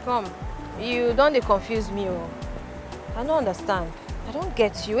 Come, you don't confuse me, oh. I don't understand. I don't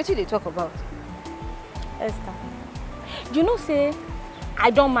get you. What did they talk about? Esther, you know say I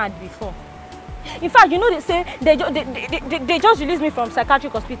don't mad before. In fact, you know they say they just released me from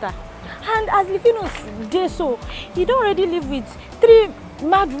psychiatric hospital. And as Livinus dey so, he don't already live with 3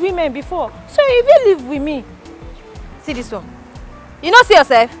 mad women before. So he will live with me. See this one. You know see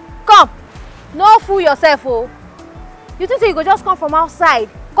yourself? Come. No fool yourself, oh. You think you go just come from outside,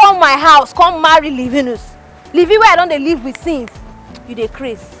 come my house, come marry Livinus. Living where I don't live with since. You dey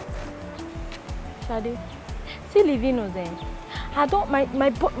craze. Shade, see Livinus then. I don't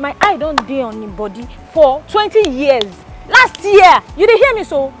my eye don't dey on him body for 20 years. Last year, you dey hear me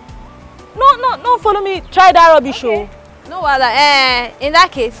so? No follow me try that rubbish. Okay. No in that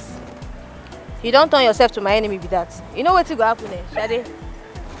case, you don't turn yourself to my enemy with that. You know what will happen there, Shade?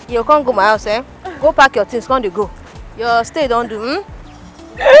 You can't go my house, Go pack your things, can't go. Your stay don't do,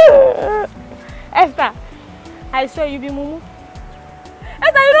 Esther, I swear you be mumu.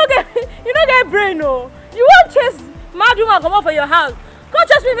 Esther, you don't get brain, no. You won't chase mad woman come out for your house. Come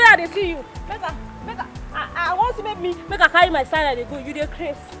chase me where they see you. Better. I want to make I carry my son and they go. You dey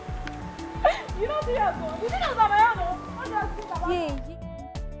craze. You don't see us, no. You think I'm my own, no. What do you think about it?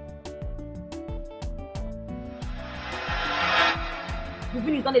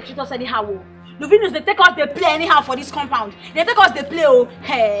 Livinus don't treat us anyhow. Livinus, they take us, they play anyhow for this compound. They take us, they play, oh.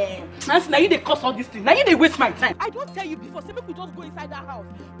 Hey. Nancy, now you they cause all these things. Now you they waste my time. I don't tell you before. Say people just go inside that house.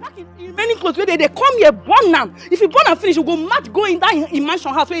 Back in many clothes where they come here, born now. If you born and finish, you go mad, go in that in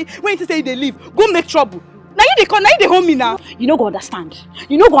mansion house where you say they live. Go make trouble. Now you they come, now you they hold me now. You no go understand.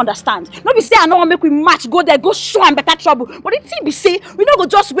 You no go understand. No be say I no want make we match, go there, go show and better trouble. But the thing be say, we no go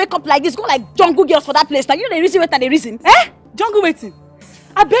just wake up like this, go like jungle girls for that place. Now you know the reason wait and the reason. Jungle waiting.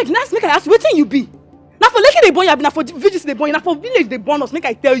 I beg, Nancy, make I ask, waiting you be? Now for Lekki they born you, now for villages they born you, now for village they born us, make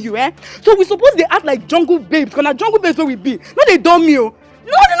I tell you, So we suppose they act like jungle babes, because now jungle babes where we be. No, they dumb me, oh.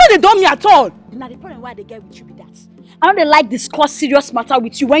 No, they dumb me at all. Now the problem why they get with you be that. I don't like discuss serious matter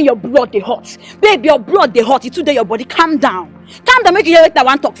with you when your blood they hot. Babe, your blood they hot, it's too there your body. Calm down. Calm down, make you hear what I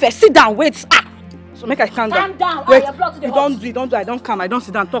want talk first. Sit down, wait. So make I calm down. Calm down. Wait, your blood you don't do, I don't calm, I don't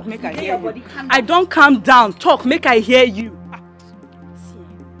sit down, talk, make I hear you. I don't calm down, talk, make I hear you.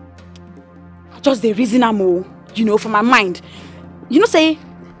 Just the reason I'm for my mind. You know, say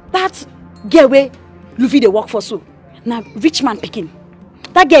that girl where Luffy they work for so. Now rich man picking.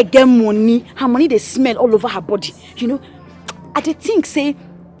 That girl get money, her money they smell all over her body. You know, I dey think say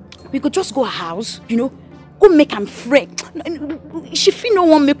we could just go her house, go make am friend. She feel no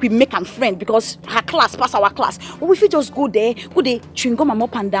one make we make am friend because her class pass our class. But we fit just go there, go they chewing gum am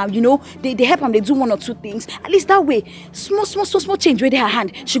up and down, they help them, they do 1 or 2 things. At least that way, small change where they her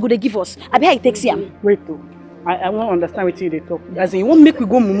hand, she go they give us. I bet how it takes him. Wait though. I won't understand what you they talk. As in, you won't make we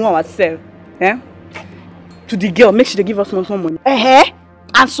go mumu ourselves, to the girl, make sure they give us more money.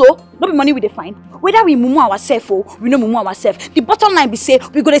 And so, no be money we dey find. Whether we mumu ourselves or we no mumu ourselves, the bottom line be say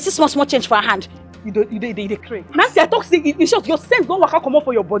we go to see small change for our hand. You dey crazy. Nancy, I talk say in short, your sense don't work out come out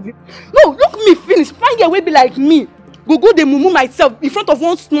for your body. No, look me finish. Find your way be like me. Go dey mumu myself in front of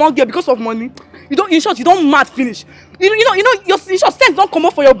one small girl because of money. In short, you don't mad finish. Your in short sense don't come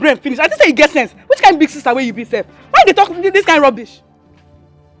out for your brain finish. I just say you get sense. Which kind of big sister way you be self? Why they talk this kind of rubbish?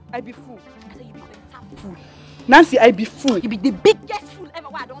 I be fool. I say you be better fool. Nancy, I be fool. You be the biggest fool ever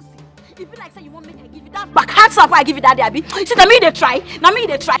I don't see. It be like say you won't make I give you that back hands up I give you that there, Abi. See, now me they try. You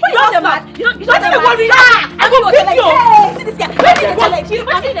don't mad. You don't worry. I go beat you. See this guy. What do you want? What do you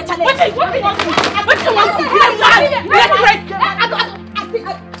want? What do you want? You don't mad. You don't crazy.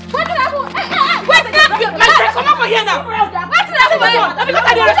 What do you want? Wait, my friend, come over here now. What do you want? Because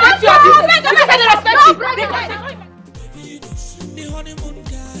I don't respect you. Because I don't respect you. The honeymoon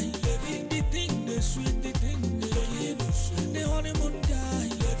guy, the thing they sweet, the thing they the honeymoon guy,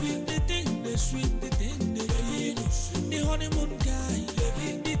 the thing they sweet, the thing they the honeymoon guy,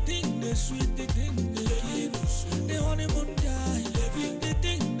 the thing they sweet, the thing they the honeymoon guy.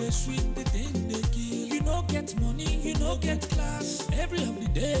 get class. Every of the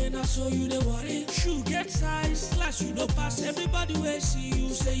day, now so you dey worry. Shoe get size, slash you no pass. Everybody will see you,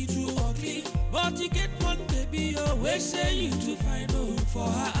 say you too ugly. But you get one baby, always say you too fine, oh, for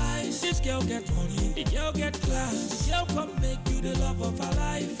her eyes. This girl get money, the girl get class. The girl come make you the love of her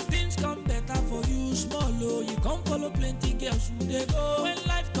life. Things come better for you, small, oh. You come follow plenty girls who they go. When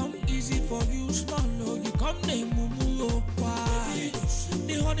life come easy for you, small, oh. You come name mumu, oh, why?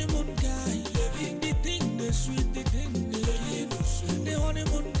 The honeymoon guy, the thing, the sweet, the thing, the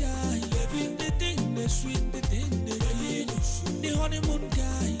honeymoon guy, the thing, the sweet, the thing, the honeymoon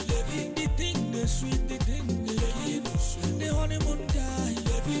guy, the thing, the sweet, the thing, the honeymoon guy,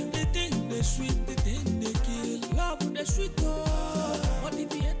 the thing, the sweet, the thing, they kill. Love the sweet, oh, what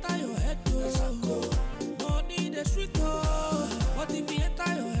if you enter your head, oh? Money the sweet, oh, what if you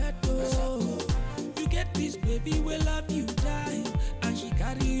enter your head, oh? You get this baby, will love you die, and she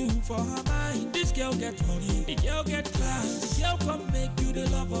carry you for her mind. This girl get money, the girl get class. The girl come make you the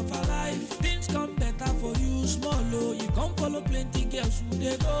love of her life. Things come better for you, small, oh. You come follow plenty girls who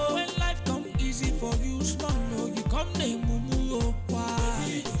they go. When life come easy for you, small, oh. You come name mumu, oh,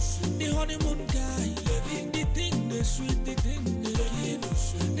 why? The honeymoon guy, the thing, the sweet, the thing,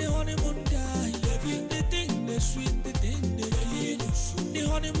 the honeymoon guy, the thing, the sweet, the thing, the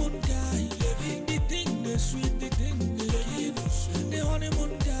honeymoon guy, the thing, the sweet, the thing, the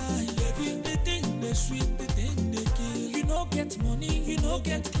honeymoon guy, the thing, the sweet, the thing, they kill. You no get money, you no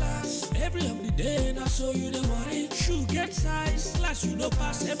get class. Every of the day, now so you dey worry. Shoe get size, slash you no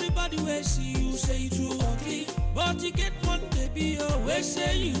pass. Everybody will see you, say you too ugly. But you get one baby, always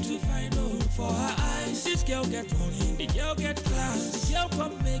say you too fine, oh, for her eyes. This girl get money, the girl get class. The girl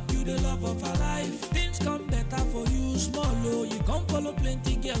come make you the love of her life. Things come better for you, small, oh. You come follow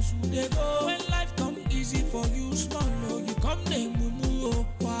plenty girls who they go. When life come easy for you, small, oh. You come name mumu, oh,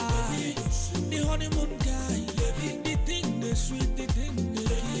 why? The honeymoon guy, the thing, the sweet, the thing,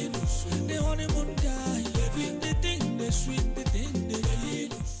 the honeymoon guy, the thing, the sweet, the thing, the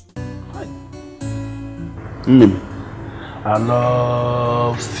I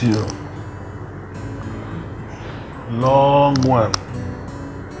love you. Long one.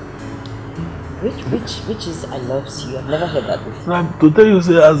 Which is I love you? I've never heard that before. Now, to tell you,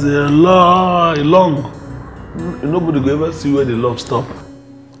 say as a long, nobody will ever see where the love stop.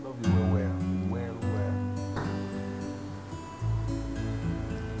 Love you well.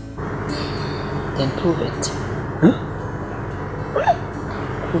 Then prove it. Huh?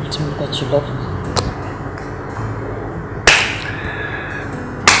 Prove to me that you love me.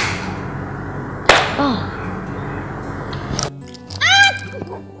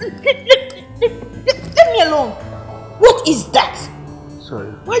 Leave me alone. What is that?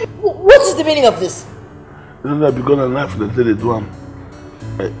 Sorry. What is the meaning of this? Isn't that because a knife they tell it one?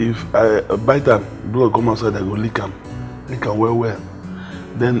 If I bite them, blood come outside, I go lick them well.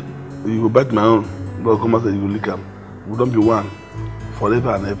 Then you go bite my own, blood come outside, you go lick them. We don't be one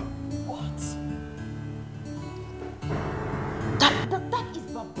forever and ever. What? That is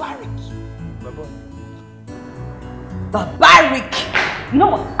barbaric. Barbaric. You know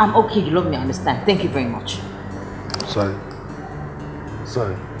what? I'm okay. You love me. I understand. Thank you very much. Sorry.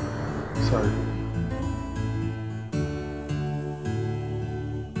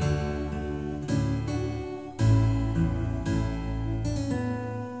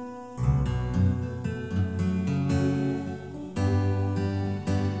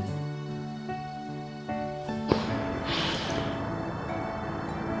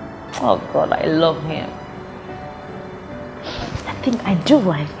 Oh God, I love him. I think I do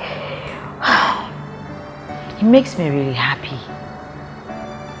like. He makes me really happy.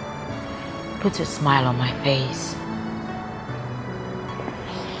 Puts a smile on my face.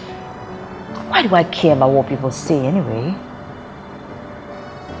 Why do I care about what people say anyway?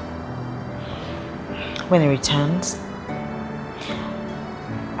 When he returns,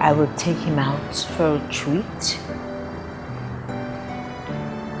 I will take him out for a treat.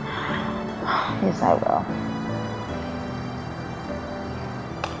 Yes, I will.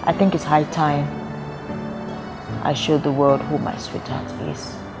 I think it's high time I show the world who my sweetheart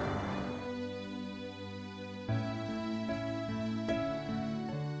is.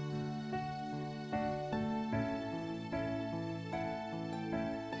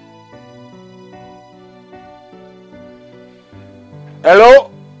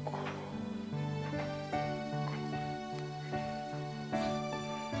 Hello?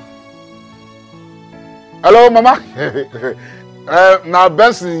 Hello, Mama. Now,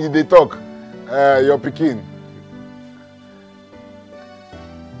 Benson, they talk. Your pikin.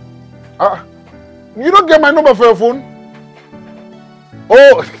 You don't get my number for your phone?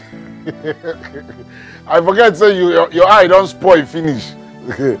 Oh, I forget say your eye don't spoil finish.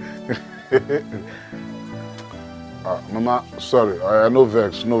 Mama, sorry, I no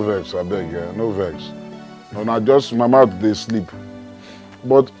vex, I beg, no vex. No, na just my mouth they sleep.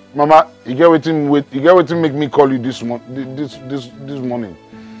 But Mama, you get wetin make me call you this morning.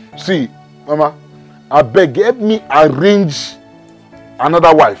 See, Mama, I beg, help me arrange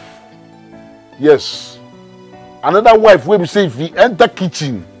another wife. Yes, another wife wey be say if he enter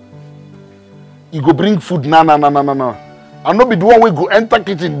kitchen, he go bring food na. And not be the one wey go enter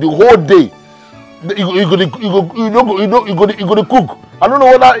kitchen the whole day. You go cook. I don't know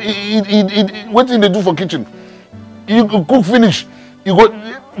whether what thing they do for kitchen. You cook finish. You go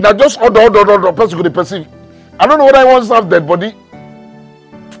now just order person go dey perceive. I don't know whether I want to serve dead body.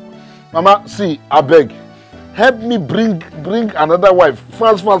 Mama, see, I beg, help me bring another wife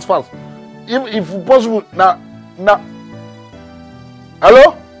fast. If possible, now.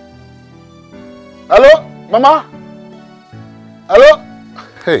 Hello, Mama. Hello.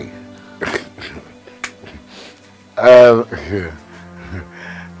 Hey.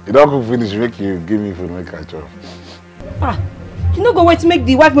 You don't cook finish, make you give me food, make I chop. You no go wait to make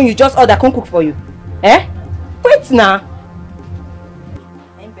the wife when you just order come cook for you. Eh? Wait now.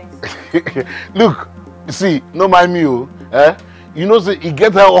 Look, see, no mind me, you know say you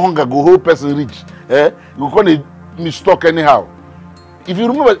get how hunger go whole person reach. You call it mistock anyhow. If you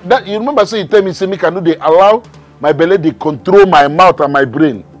remember that, say you tell me say make I know they allow my belly they control my mouth and my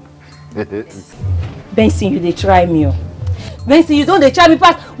brain. Benson, you they try me. Benson, you don't they try me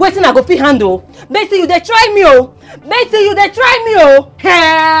past waiting I go fit handle. Benson, you they try me. Benson, you they try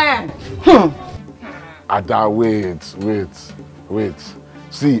me. Ada, wait.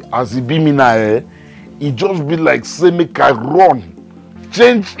 See, as he be me now, it just be like say make I run,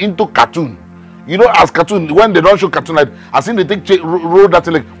 change into cartoon. You know, as cartoon, when they don't show cartoon, like I think they take roll that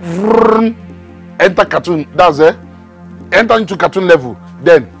like enter cartoon. That's it. Enter into cartoon level,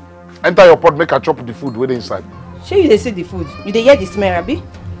 then enter your pot, make a chop the food within inside. Sure, you they see the food. You they hear the smell, Abi?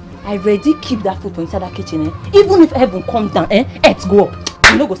 I ready keep that food for inside that kitchen. Even if heaven come down, earth go up.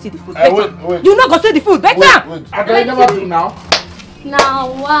 You no go see the food. Wait. You no go see the food. Better. Wait. I can never do now.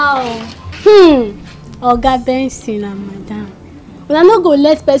 Now, wow. Oga Benson and madam. But I no go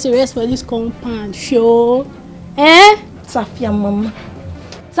let person rest for this compound, sure. Safia, mama.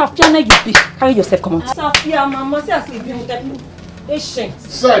 Safia, now you be. Carry yourself, come on. Safia, mama. See as you be with that patient.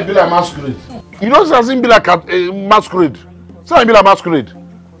 Say I be like masquerade. You know, say I be like masquerade. Say I be like masquerade.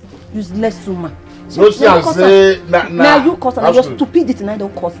 Useless woman. No, see I say now you cause and your stupidity now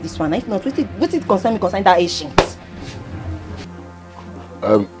don't cause this one. If not, what it concern me concern that patient.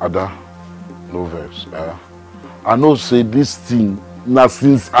 Ada, no vex. I know say this thing now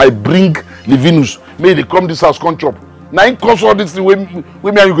since I bring Livinus, may they come this house come chop. Now in cause all this thing when me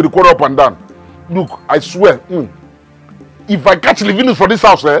and you go to quarter up and down. Look, I swear, if I catch Livinus for this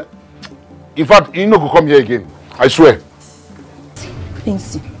house, in fact, you no go come here again. I swear.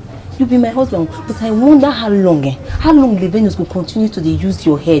 Fancy, you be my husband, but I wonder how long Livinus will continue to use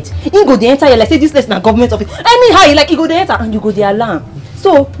your head. He go the enter like say this place na government office. Anyhow, he go the enter and you go the alarm.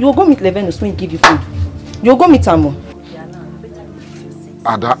 So you go meet Livinus when he give you food. You go meet Amo.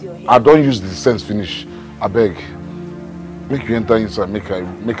 Ada, I don't use the sense finish. I beg. Make you enter inside, make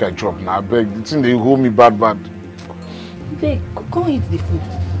I drop now. I beg. The thing they hold me bad. Beg, come eat the food.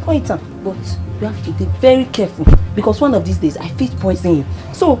 Come eat it. But you have to be very careful because one of these days I fit poison you.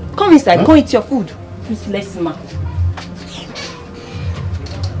 So come inside, come eat your food. Useless man.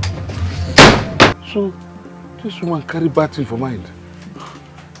 So this woman carry bad thing for mind.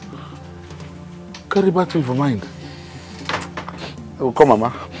 Oh, come,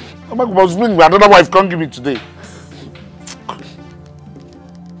 Mama. Mama must bring me another wife. Can't give me today.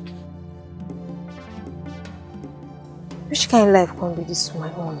 Which kind of life can be this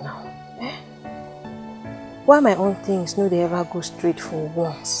my own now? Why my own things no they ever go straight for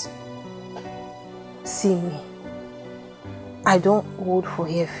once? See me. I don't hold for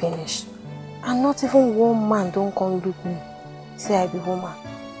here finish. And not even one man don't come look me. Say I be woman.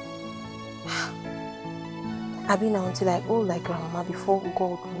 I been now until I old like grandma before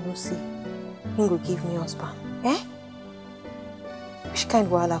God will no see. He go give me husband. Which kind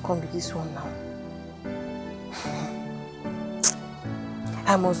of wahala can be this one now?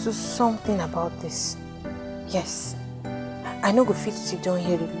 I must do something about this. Yes. I no go fit sit down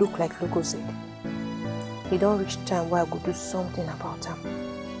here to look like Lucozade. It don't reach time where I go do something about him.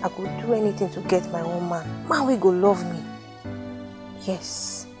 I could do anything to get my own man. Man will go love me.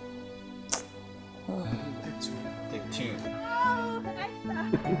 Yes.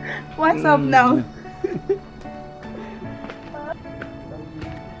 What's up now?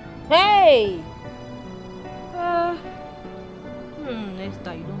 Hey!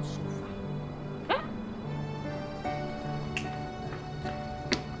 Esther, you don't suffer. Huh?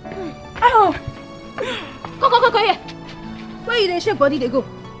 Oh! Go here! Where you dey shake body they go?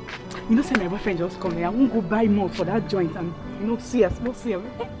 You know, say my boyfriend just come here. I won't go buy more for that joint and, you know, see us.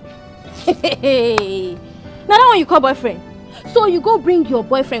 Hey! Now that one you call boyfriend. So you go bring your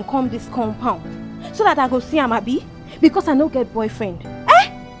boyfriend come this compound so that I go see him, abi? Because I no get boyfriend.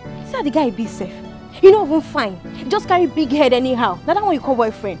 See how the guy be safe. You know even fine. He just carry big head anyhow. Now that one you call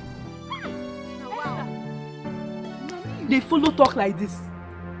boyfriend. They follow talk like this.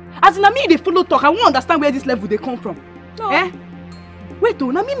 As in, me they follow talk. I won't understand where this level they come from. No. Eh? Wait,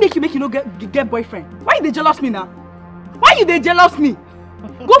 oh, now me make you no get boyfriend. Why you they jealous me now? Why you they jealous me?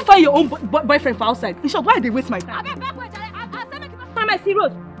 Go find your own boyfriend for outside. In short, why they waste my time? I say make you find my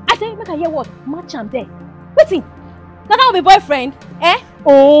serious. I say make I hear what? Match am there. Waiting. Now that will be boyfriend, eh?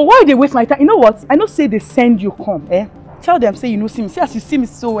 Oh, why they waste my time? You know what? I know say they send you come, eh? Tell them say you know see me. Say as you see me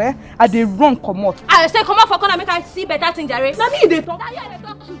so, eh? I they run come out. I say come out for corner make I see better thing, Jare. Now me they talk. Now you they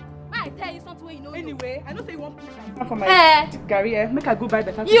talk too. I tell you something where you know. Anyway, I know say you want put for my Gary, eh? Make I go buy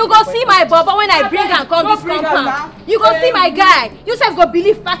better. You go see my baba when I bring and come this compound. You go see my guy. You self go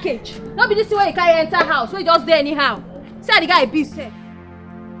believe package. Not be this way you carry enter house. We just there anyhow. See how the guy be safe.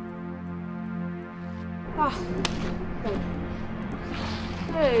 Ah.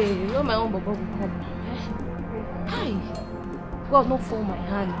 Hey, you know my own baba will come. Hi. God no fall my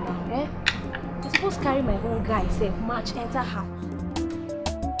hand now, eh? I suppose carry my own guy, safe match, enter house.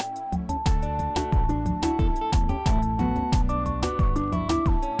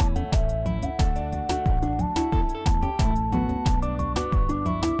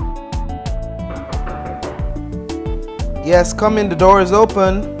 Yes, come in, the door is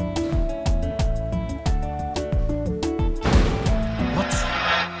open.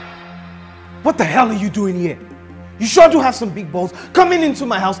 What the hell are you doing here? You sure do have some big balls coming into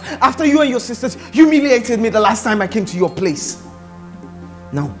my house after you and your sisters humiliated me the last time I came to your place.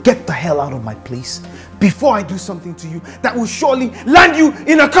 Now get the hell out of my place before I do something to you that will surely land you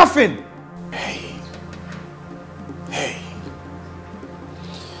in a coffin. Hey.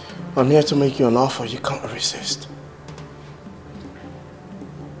 I'm here to make you an offer you can't resist.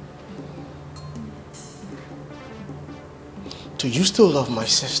 Do you still love my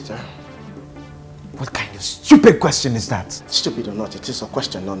sister? What kind of stupid question is that? Stupid or not, it is a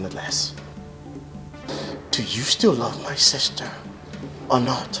question nonetheless. Do you still love my sister or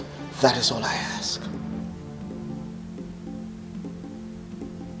not? That is all I ask.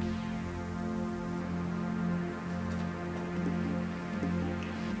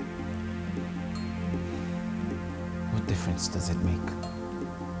 What difference does it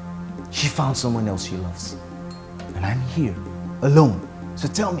make? She found someone else she loves. And I'm here, alone. So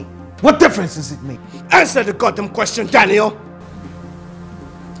tell me, what difference does it make? Answer the goddamn question, Daniel!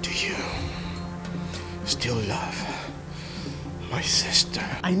 Do you still love my sister?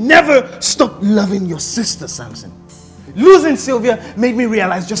 I never stopped loving your sister, Samson. Losing Sylvia made me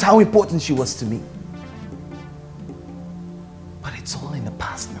realize just how important she was to me. But it's all in the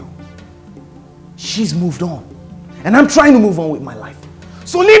past now. She's moved on. And I'm trying to move on with my life.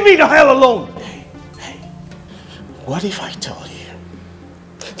 So leave me the hell alone! Hey, what if I tell you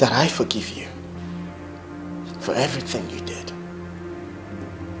that I forgive you for everything you did,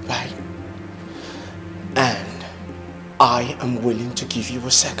 right? And I am willing to give you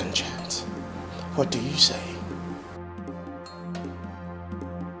a second chance. What do you say?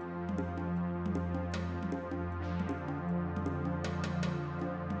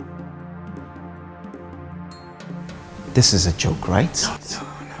 This is a joke, right? No.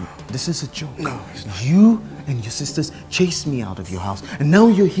 This is a joke. No, it's not. You and your sisters chased me out of your house, and now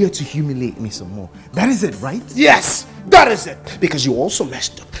you're here to humiliate me some more. That is it, right? Yes, that is it. Because you also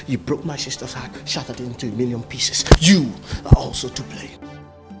messed up. You broke my sister's heart, shattered it into a million pieces. You are also to blame.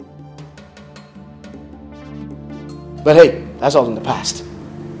 But hey, that's all in the past.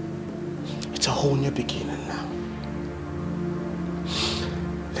 It's a whole new beginning now.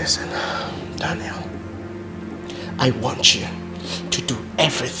 Listen, Daniel, I want you to do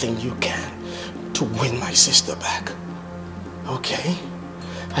everything you can to win my sister back. Okay?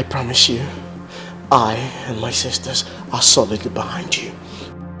 I promise you, I and my sisters are solidly behind you.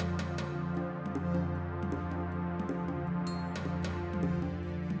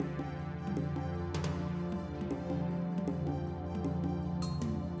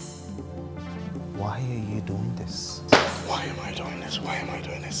 Why are you doing this? Why am I doing this? Why am I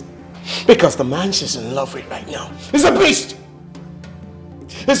doing this? Because the man she's in love with right now is a beast!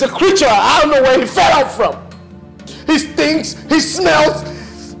 He's a creature I don't know where he fell out from. He stinks, he smells.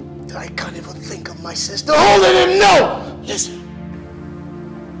 I can't even think of my sister holding him. No! Listen,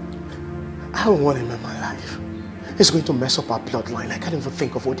 I don't want him in my life. It's going to mess up our bloodline. I can't even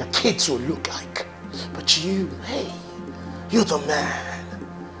think of what their kids will look like. But you, hey, you're the man.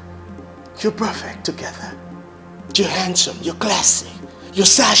 You're perfect together. You're handsome, you're classy, you're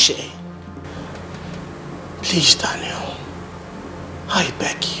sachet. Please, Daniel, I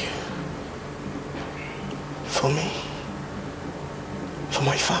beg you. For me, for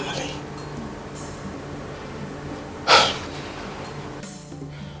my family.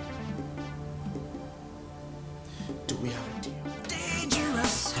 Do we have a deal?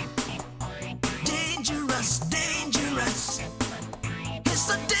 Dangerous, dangerous, dangerous. It's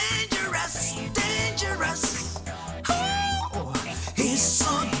so dangerous, dangerous. Oh, he's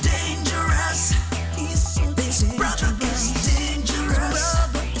so dangerous. This brother is dangerous.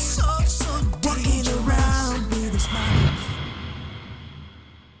 It's so walking around with his mouth.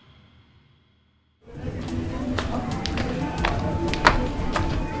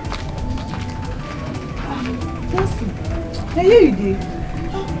 Hey, here you did.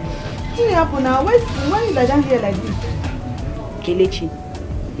 What happen now? Why you lie down here like this? Kelechi,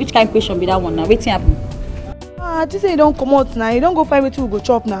 which kind of question be that one now? Wetin happen? Ah, this say you don't come out now. You don't go find wetin we go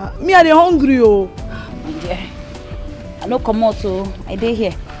chop now. Me, I dey hungry oh. Yeah. I no come out oh. I dey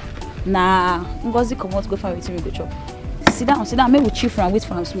here. Nah, Ngozi come out go find wetin we go chop. Sit down. Make we chill for and wait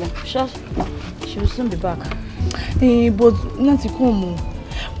for am small. Sure. She will soon be back. Eh, but Nancy come.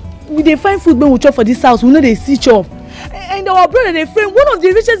 We dey find food when we chop for this house. We know they see chop. And our brother, they friend, one of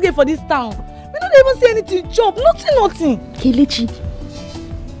the richest guys for this town. We don't even see anything chop. Nothing. Kelechi,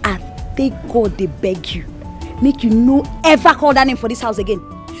 I thank God they beg you. Make you no ever call that name for this house again.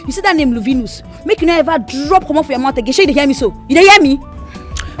 You see that name Luvinus. Make you no ever drop come off your mouth again. Sure you dey hear me so? You dey hear me?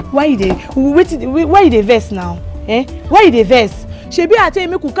 Why you dey vex now? Eh? Why you dey vex? Shebi I tell you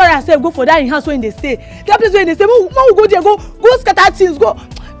make we carry ourselves go for that in house where they stay. That place where they stay, we go there, go scatter things, go.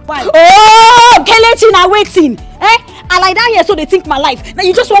 Why? Oh, Kelechi na waiting. Eh? I lie down here so they think my life. Now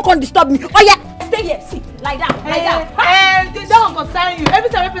you just won't come disturb me. Oh yeah, stay here. See, lie down. That one concern you. Every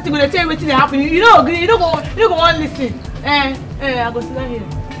time a person go tell you wetin dey happen, you don't agree. You don't go want listen. I go sit down here.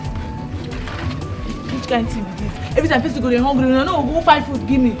 Which kind of thing be this? Every time person go dey hungry, no, go find food,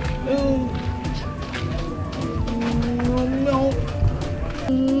 give me. No.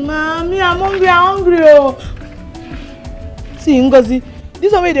 Mommy, I'm hungry. Oh. See, Ngozi,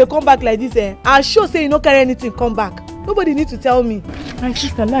 this one way they come back like this, I sure say you no carry anything come back. Nobody need to tell me. My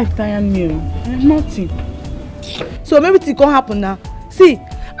sister, life tired me. Nothing. So maybe it can't happen now. See,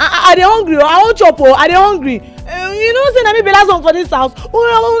 I dey hungry. I won't chop. I dey hungry. You know, say na me be last one for this house.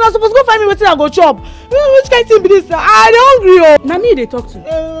 Una supposed to go find me wetin I go chop. Which kind thing be this? I dey hungry. Na me they talk to.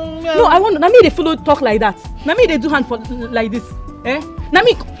 No, I want. Na me they follow talk like that. Na me they do hand for like this. Na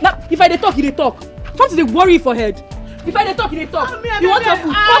me. If I dey talk, you dey talk. Something they worry for head. If I dey talk, you dey talk. You want your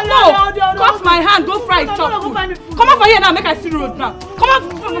food? Cut my hand, go fry chop food. Come out for here now, make I see road now. Come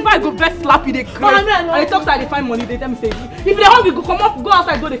out before I go best slap you, they cry. I talk so I dey find money, they tell me say, if they hungry, go come up, go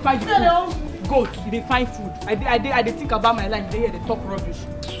outside, go dey find the food. Go, you dey find food. I dey think about my life, they hear they talk rubbish.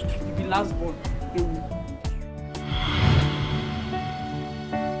 You be last born.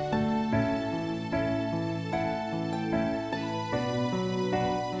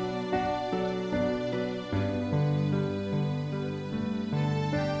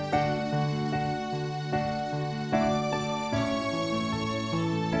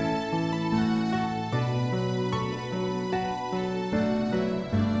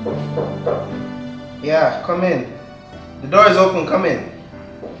 Yeah, come in. The door is open, come in.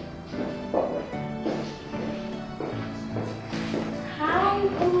 Hi,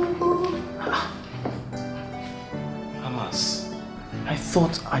 Boo. Amas, I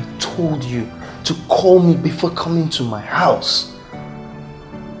thought I told you to call me before coming to my house.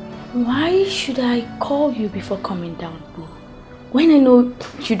 Why should I call you before coming down, Boo? When I know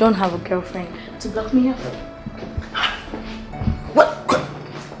you don't have a girlfriend to block me off? What?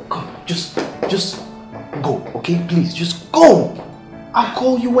 Come, just go, okay? Please, just go. I'll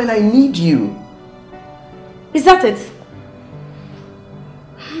call you when I need you. Is that it?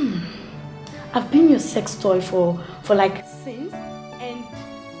 I've been your sex toy for like since, and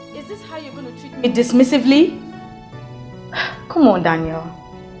is this how you're gonna treat me dismissively? Come on, Daniel.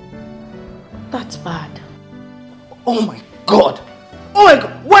 That's bad. Oh my God! Oh my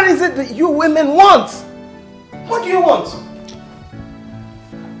God! What is it that you women want? What do you want?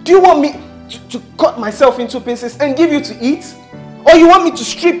 Do you want me to cut myself into pieces and give you to eat? Or you want me to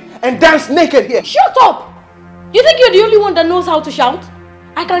strip and dance naked here? Shut up! You think you're the only one that knows how to shout?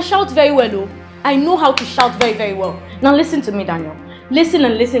 I can shout very well, though. I know how to shout very, very well. Now listen to me, Daniel. Listen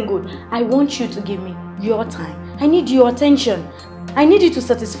and listen good. I want you to give me your time. I need your attention. I need you to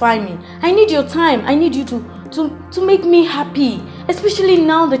satisfy me. I need your time. I need you to make me happy. Especially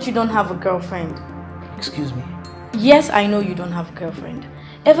now that you don't have a girlfriend. Excuse me? Yes, I know you don't have a girlfriend.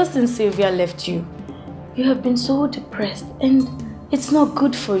 Ever since Sylvia left you, you have been so depressed and it's not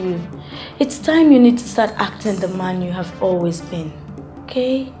good for you. It's time you need to start acting the man you have always been.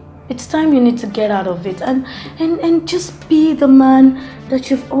 Okay? It's time you need to get out of it and just be the man that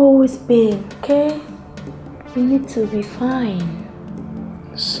you've always been. Okay? You need to be fine.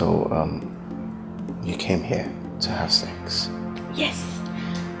 So, you came here to have sex? Yes,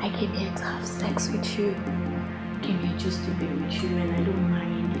 I came here to have sex with you. I came here just to be with you and I don't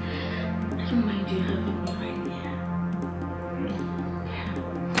mind. I don't mind you having me right here.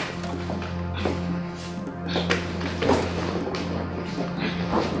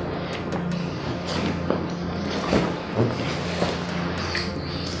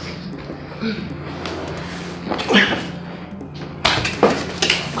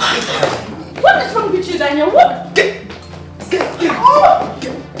 What is wrong with you, Daniel? What? Get out!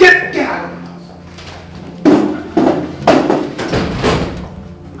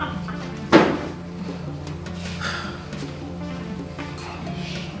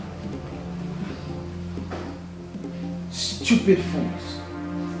 Stupid fools.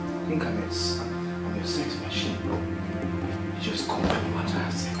 Think I'm your sex machine, bro. You just come when you want to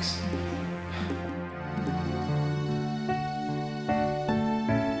have sex.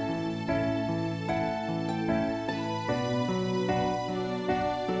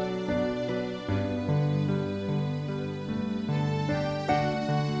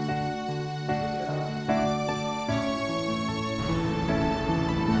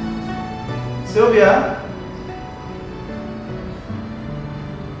 Sylvia?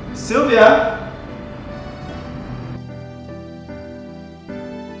 Sylvia?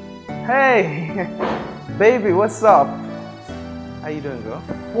 Hey, baby, what's up? How you doing, girl?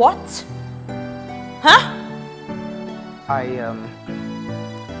 What? Huh? I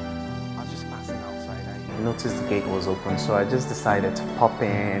was just passing outside. I noticed the gate was open, so I just decided to pop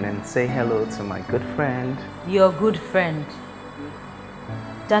in and say hello to my good friend. Your good friend.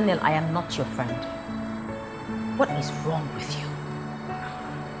 Daniel, I am not your friend. What is wrong with you?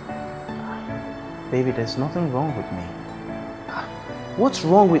 Baby, there's nothing wrong with me. What's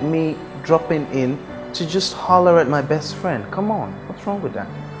wrong with me dropping in to just holler at my best friend? Come on, what's wrong with that?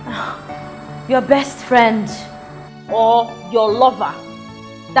 Your best friend or your lover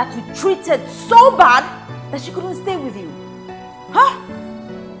that you treated so bad that she couldn't stay with you. Huh?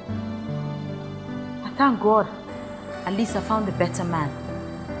 I thank God. At least I found a better man.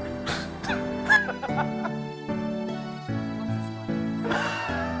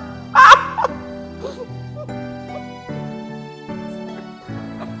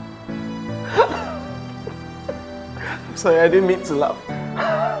 Sorry, I didn't mean to laugh.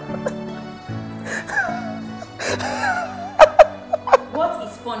 What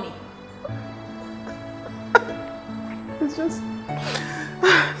is funny? It's just...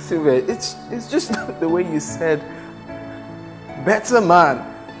 Sylvia, it's just the way you said, better man.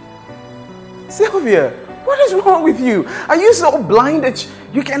 Sylvia, what is wrong with you? Are you so blind that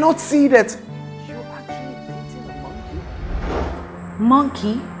you cannot see that you're actually dating a monkey?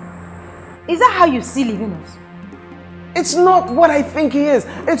 Monkey? Is that how you see Livinus? It's not what I think he is.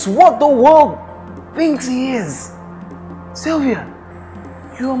 It's what the world thinks he is. Sylvia,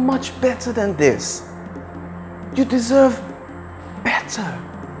 you're much better than this. You deserve better,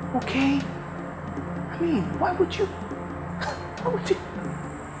 okay? I mean, why would you?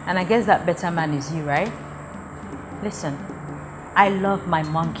 And I guess that better man is you, right? Listen, I love my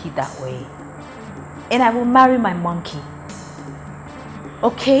monkey that way. And I will marry my monkey.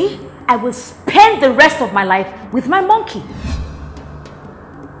 Okay? I will spend the rest of my life with my monkey.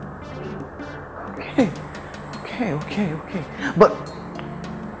 Okay. But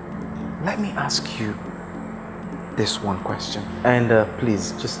let me ask you this one question. And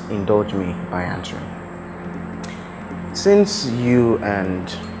please, just indulge me by answering. Since you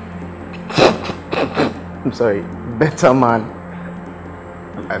and... I'm sorry, better man...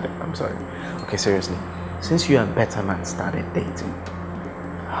 I'm sorry. Okay, seriously. Since you and better man started dating,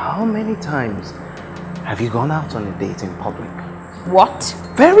 how many times have you gone out on a date in public? What?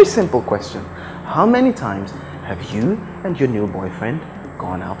 Very simple question. How many times have you and your new boyfriend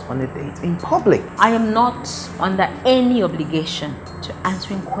gone out on a date in public? I am not under any obligation to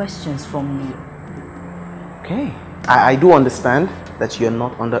answering questions from you. Okay. I do understand that you're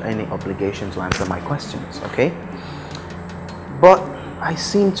not under any obligation to answer my questions, okay? But I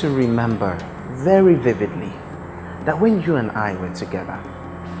seem to remember very vividly that when you and I were together,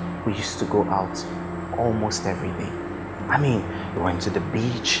 we used to go out almost every day. I mean, we went to the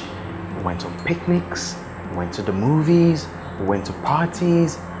beach, we went on picnics, we went to the movies, we went to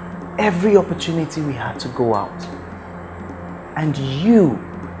parties, every opportunity we had to go out. And you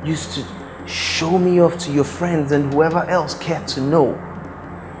used to show me off to your friends and whoever else cared to know.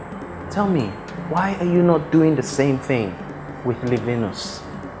 Tell me, why are you not doing the same thing with Livinus?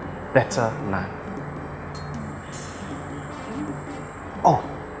 Better man. Oh,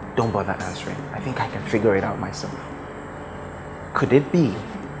 don't bother answering. I think I can figure it out myself. Could it be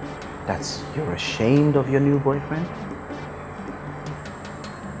that you're ashamed of your new boyfriend?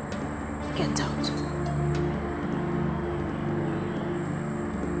 Get out.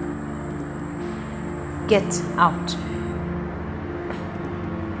 Get out.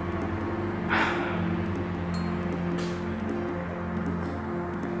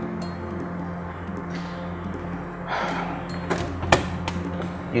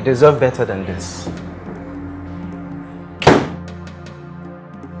 You deserve better than this.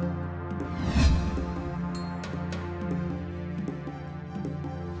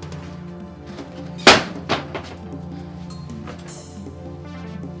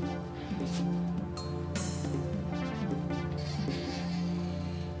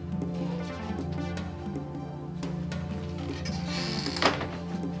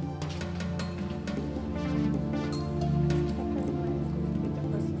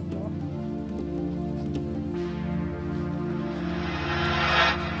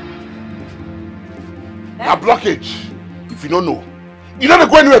 Blockage. If you don't know, you don't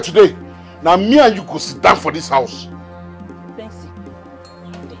go anywhere today. Now me and you go sit down for this house. Fancy.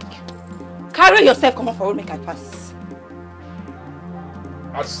 Carry yourself, come on forward, make I pass.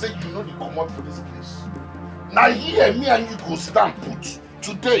 I say you know the come out for this place. Now here, me and you go sit down put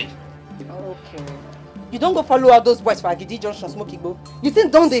today. Okay. You don't go follow all those boys for Agidi Junction smoke igbo. You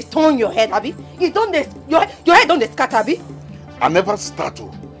think don't they turn your head, Abby? You don't they your head don't they scatter, Abby? I never start.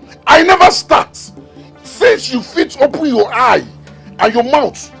 Oh. I never start. Since you fit open your eye and your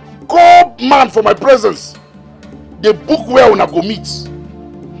mouth, call man for my presence. The book where we go meet.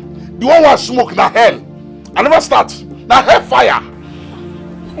 The one who smoke na hell. I never start. Na hell fire.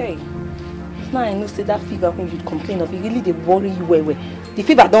 Hey, now I know say that fever when you complain of it really they worry you well. The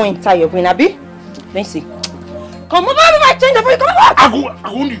fever don't enter your brain, Abi. Let's see. Come over, my change before you come over.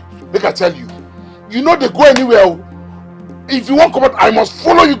 Agundi, make I tell you. You know they go anywhere. If you want to come out, I must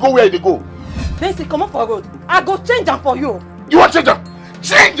follow you go where they go. Nancy, come up for road. I go change them for you. You want change them?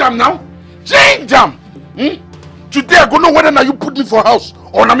 Change them now. Change them. Today I go know whether now you put me for house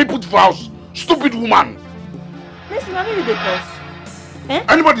or now me put for house. Stupid woman. Nancy, now you dey cause. Eh?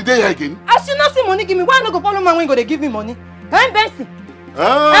 Anybody there again? As you not see money, give me. Why not go follow man when go they give me money? Eh, Benson?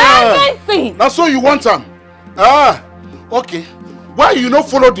 Benson. That's all you want them. Okay. Why you not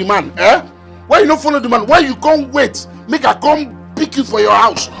follow the man? Why you not follow the man? Why you come wait? Make I come pick you for your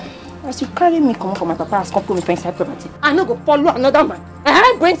house. As you carry me come from my papa's company for inside property, I no go follow another man.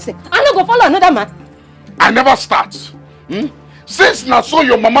 Benson, I no go follow another man. I never start. Since now so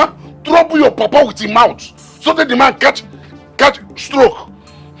your mama trouble your papa with his mouth, so that the man catch stroke.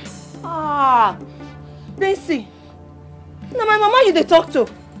 Benson. Now my mama you dey talk to.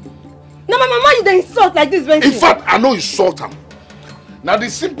 Now my mama you dey insult like this, Benson. In fact, I know insult him. Now the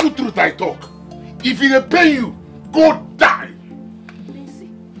simple truth I talk. If he dey pay you, go die.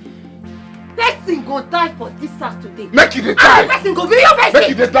 Person go die for this house today. Make it a die. Person go be your person. Make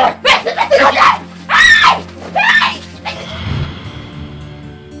it a die. Person go die.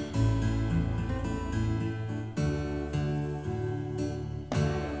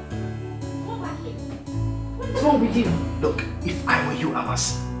 What's wrong with you? Look, if I were you,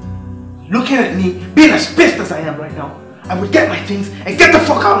 Amas, looking at me, being as pissed as I am right now, I would get my things and get the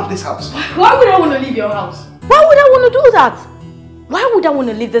fuck out of this house. Why would I want to leave your house? Why would I want to do that? Why would I want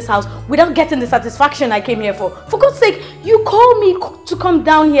to leave this house without getting the satisfaction I came here for? For God's sake, you called me to come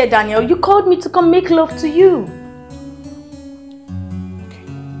down here, Daniel. You called me to come make love to you. Okay.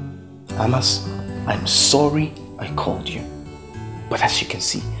 Amas, I'm sorry I called you. But as you can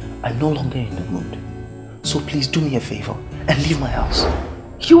see, I'm no longer in the mood. So please do me a favor and leave my house.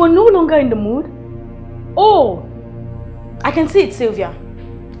 You are no longer in the mood? Oh, I can see it's Sylvia.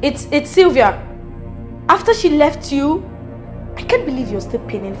 It's Sylvia. After she left you, I can't believe you're still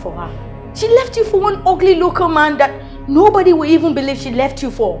pinning for her. She left you for one ugly local man that nobody will even believe she left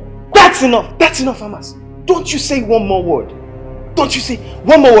you for. That's enough! That's enough, Amas! Don't you say one more word. Don't you say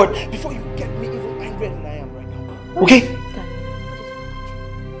one more word before you get me even angrier than I am right now. Okay?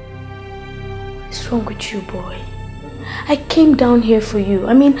 What's wrong with you, boy? I came down here for you.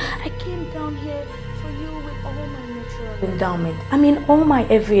 I mean, I came down here for you with all my natural endowment. I mean, all my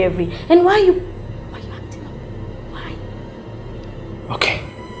every. And why are you acting up? Why?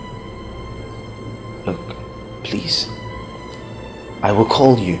 Please. I will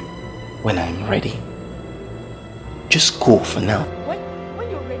call you when I'm ready. Just go for now. When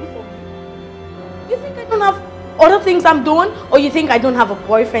you're ready for me? You think I don't have other things I'm doing? Or you think I don't have a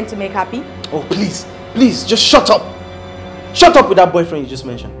boyfriend to make happy? Oh, please. Please, just shut up. Shut up with that boyfriend you just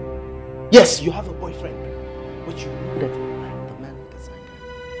mentioned. Yes, you have a boyfriend. But you know that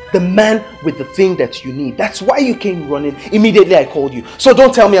the man with the thing that you need. That's why you came running. Immediately I called you. So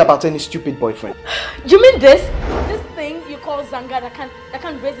don't tell me about any stupid boyfriend. You mean this? This thing you call Zanga that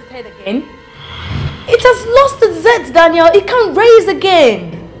can't raise its head again? It has lost its zest, Daniel. It can't raise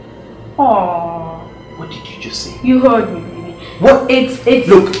again. Aww. What did you just say? You heard me, baby. What? It's...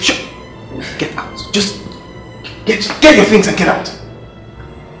 Look, get out. Just get your things and get out.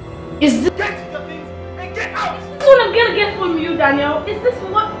 Is this... Get your things and get out. Is this what I'm gonna get from you, Daniel? Is this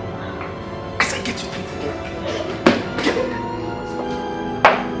what... I said get your things and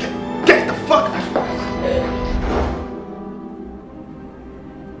get the fuck out.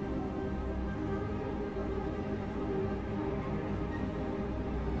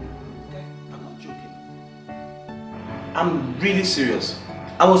 I'm really serious.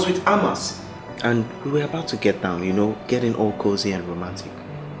 I was with Amas and we were about to get down, you know, getting all cozy and romantic.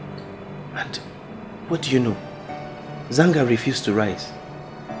 And what do you know? Zanga refused to rise.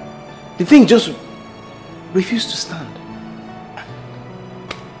 The thing just refused to stand.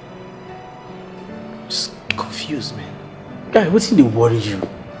 Just confused, man. Guy, what's in the worry you?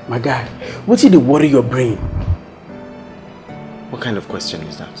 My guy, what's in the worry your brain? What kind of question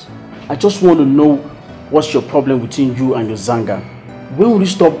is that? I just want to know what's your problem between you and your Zanga. When will you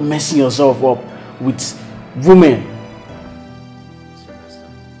stop messing yourself up with women?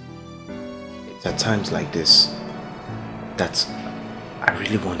 It's at times like this that I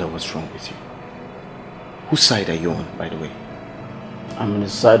really wonder what's wrong with you. Whose side are you on, by the way? I'm on the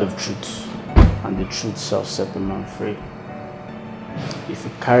side of truth, and the truth shall set the man free. If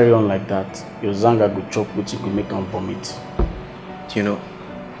you carry on like that, your Zanga go chop what you could make him vomit. You know,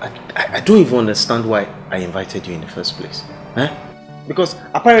 I don't even understand why I invited you in the first place. Huh? Because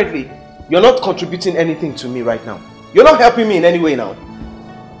apparently, you're not contributing anything to me right now. You're not helping me in any way now.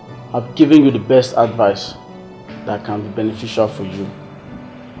 I've given you the best advice that can be beneficial for you.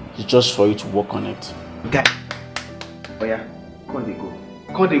 It's just for you to work on it. Okay. Oh yeah, can't they go?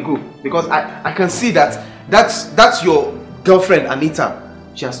 Can't they go? Because I can see that that's your girlfriend Anita.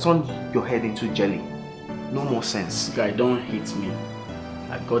 She has turned your head into jelly. No more sense. Guy, don't hit me.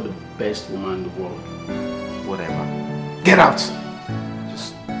 I got the best woman in the world. Whatever. Get out!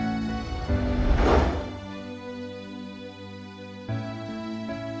 Just...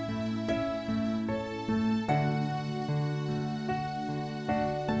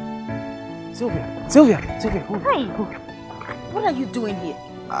 Sylvia! Hey, what are you doing here?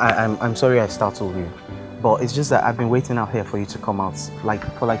 I'm sorry I startled you. But it's just that I've been waiting out here for you to come out.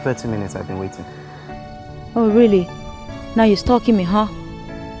 For like 30 minutes I've been waiting. Oh, really? Now you're stalking me, huh?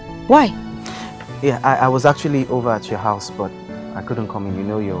 Why? Yeah, I was actually over at your house, but I couldn't come in. You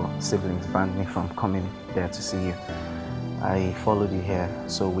know your siblings banned me from coming there to see you. I followed you here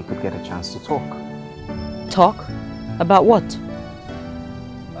so we could get a chance to talk. Talk? About what?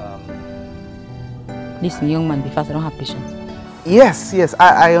 Listen, young man, be fast. I don't have patience. Yes,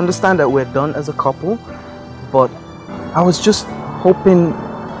 I understand that we're done as a couple, but I was just hoping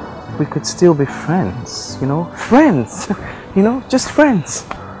we could still be friends, you know? Friends! You know, just friends.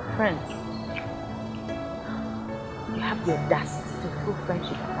 Friends? You have the audacity to throw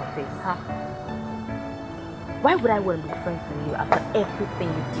friendship at my face, huh? Why would I want to be friends with you after everything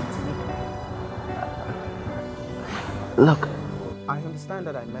you did to me? Look, I understand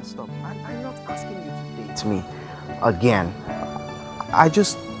that I messed up. I'm not asking you to date me again. I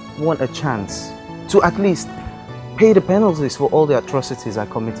just want a chance to at least pay the penalties for all the atrocities I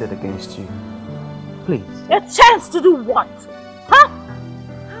committed against you. Please. A chance to do what? Huh?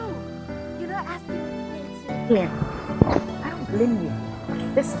 How? You're not asking me to date you again. I don't blame you.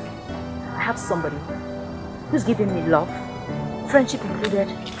 Listen, I have somebody who's giving me love, friendship included,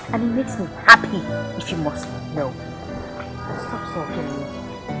 and it makes me happy, if you must know. Stop stalking me.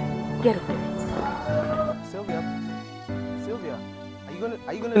 Get over it. Sylvia,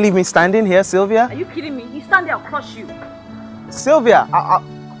 are you gonna leave me standing here, Sylvia? Are you kidding me? You stand there, I'll crush you. Sylvia,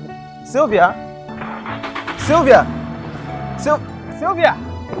 Sylvia, Sylvia, Sylvia,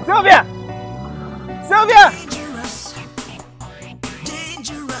 Sylvia, Sylvia.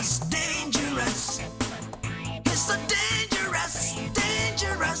 Dangerous, dangerous. It's so dangerous,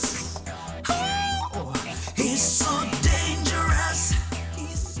 dangerous. Oh, he's so dangerous.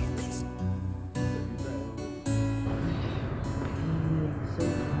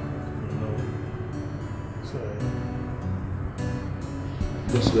 So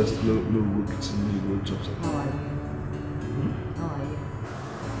just rest. No go kitchen, no go chop something. How are you? How are you?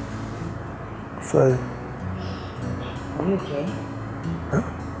 Fine. Are you okay? Huh?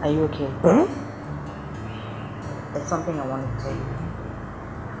 Are you okay? Huh? There's something I want to tell you.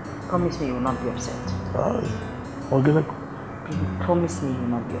 Promise me you will not be upset. Organic. Promise me you will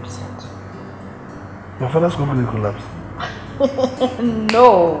not be upset. Your father's company collapsed.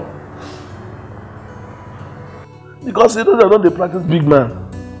 No. Because you know they don't practice big man.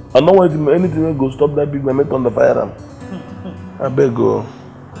 I don't want anything that go stop that big man, make on the fire him. I beg go.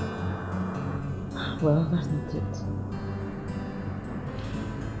 Well, that's not it.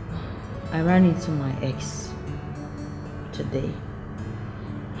 I ran into my ex today.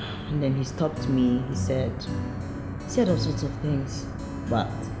 And then he stopped me. He said all sorts of things.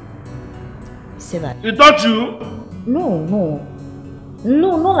 But he said that... He touched you? No,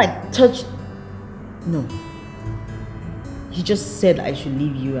 not like touch. No. He just said I should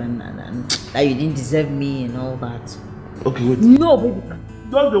leave you and that you didn't deserve me and all that. Okay, wait. No, baby.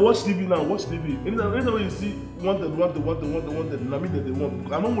 Don't they watch TV now, watch TV. Anytime you see wanted, now me that they want. I'm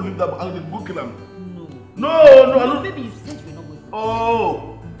not going to leave that, I'll go kill them. No, I don't. Baby, you said you're not going to.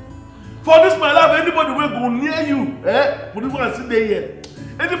 Oh. For this my life, anybody will go near you, but you want to sit there here.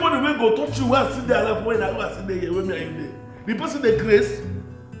 Anybody will go touch you, will sit there like when I go sit there here, when me are you there. The person they grace,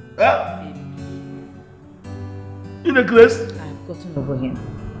 in the grace. I've gotten over him.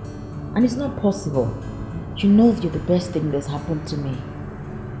 And it's not possible. You know you're the best thing that's happened to me.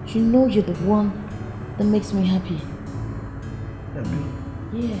 You know you're the one that makes me happy. Happy?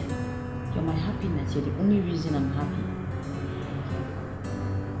 Yeah. You're my happiness. You're the only reason I'm happy.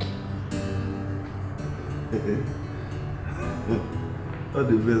 All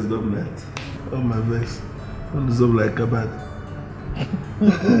the best don't met. All my best. Don't deserve like a bad.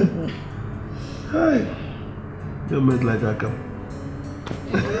 Hi. You met like a come.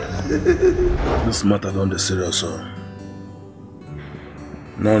 This matter don't be serious, so.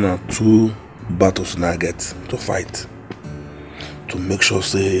 Now, 2 battles now get to fight. To make sure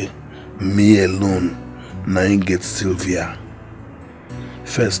say me alone now ain't get Sylvia.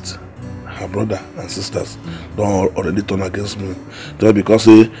 First, her brother and sisters don't already turn against me. Just because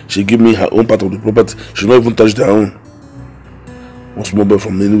she give me her own part of the property, she not even touch their own. One small boy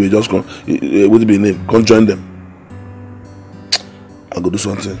from anyway just come, what be name? Come join them. I go do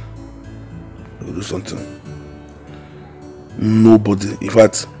something. Nobody, in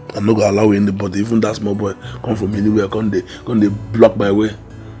fact, I'm not gonna allow anybody, even that small boy, come from anywhere, come they block my way.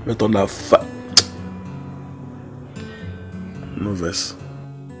 Not on that fat. No verse.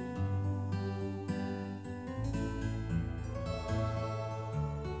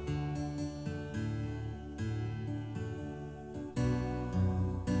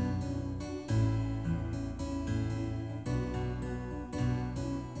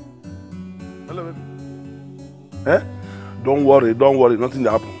 Hello, baby. Don't worry, nothing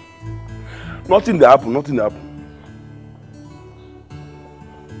will happen. Nothing will happen.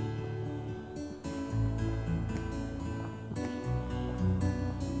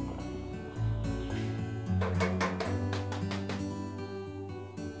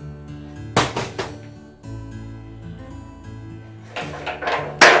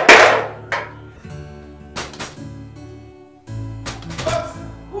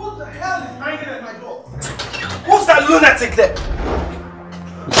 Lunatic there.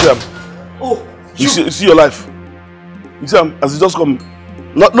 You see him? Oh, you see your life. You see him as he just come.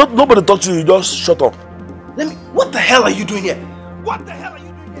 Nobody talk to you. You just shut up. What the hell are you doing here?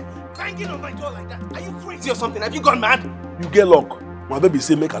 Banging on my door like that. Are you crazy or something? Have you gone mad? You get luck. My baby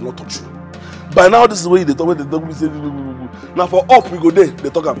say make her not touch you. By now this is where they talk. Where they talk. We say now for up we go there. They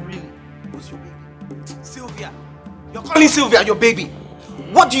talk am. Really? Who's your baby? Sylvia. You're calling Sylvia your baby.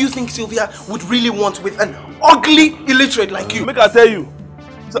 What do you think Sylvia would really want with an ugly illiterate like you? Make I tell you,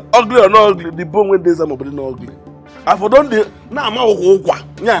 so ugly or not ugly, the bone when there's some body not ugly. I for don't dey now I'm okwa.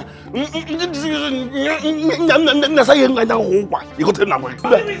 Yeah. You go tell now why.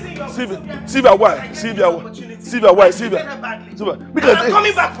 Sylvia why? Because I'm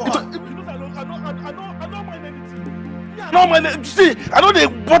coming back for her. No man, see, I don't dey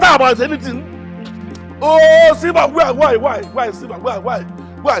bother about anything. Oh, Sylvia, why? Sylvia, why?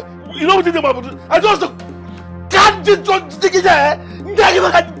 You know what you think about it? I just can't just stick it there. Oh, yeah,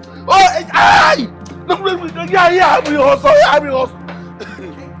 I'm hustle. Don't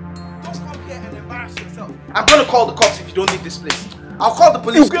come here and embarrass yourself. I'm gonna call the cops if you don't leave this place. I'll call the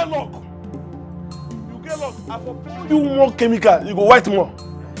police. You get luck. I will pour you more chemical. You go white more.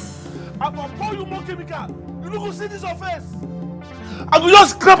 I will pour you more chemical. You don't go see this your face. I go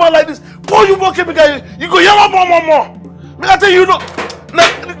just scrape out like this. Pour you more chemical. You go hear more. Make I tell you,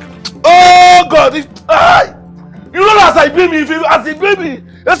 Oh God! You know as I blame me, as he blame me,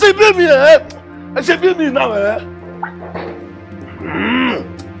 as he blame me, as he blame me now,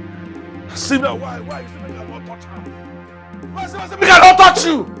 See me, why you say me cannot touch her? Why say me cannot touch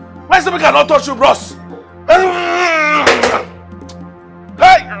you? Why say me cannot touch you, bros? Hey!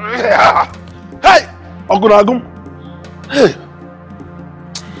 Hey! Ogunagum! Hey!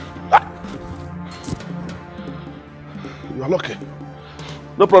 You are lucky.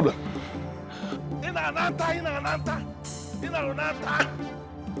 No problem. Inananta.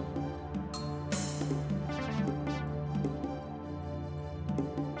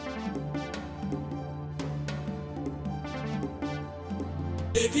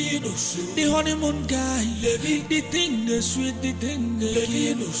 The honeymoon guy, the thing the sweet, the thing the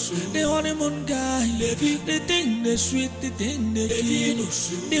kill. The honeymoon guy, the thing the sweet, the thing the kill.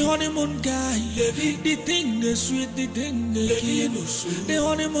 The honeymoon guy, the thing the sweet, the thing the kill. The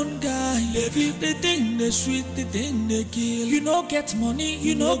honeymoon guy, the thing the sweet, the thing the kill. You no get money,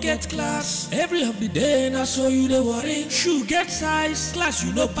 you no get class. Every of the day, and I saw you the worry. Shoe get size, class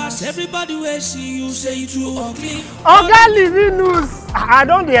you no pass. Everybody will see you say you too ugly. Oga Livinus, I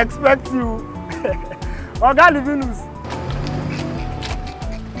don't expect you. Oga Livinus.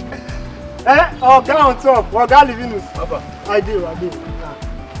 Oga on top. Oga Livinus. I do.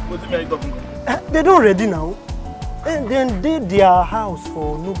 What's the talking about? They don't ready now. Then they their house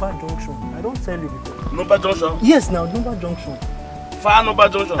for Noba Junction. I don't tell you before. Noba Junction? Yes, now Noba Junction. Far Noba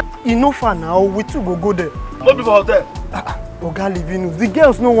Junction? You know far now. We two go there. Not before hotel. Oga Livinus. The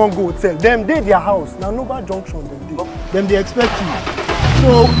girls no one go hotel. Them they their house. Now Noba Junction them they expect you.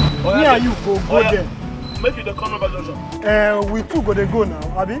 So me and you go there. Make you the come Noba Junction. We two go now,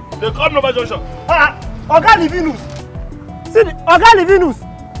 Abi. They come Noba Junction. Oga Livinus. See the Oga Livinus.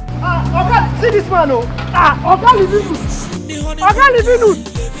 Oga, see this man, oh. Oga Livinus. Oga Livinus.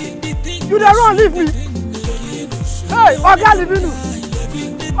 You don't run, leave me. Hey, Oga Livinus.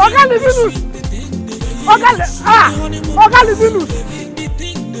 Oga Livinus. Oga Livinus.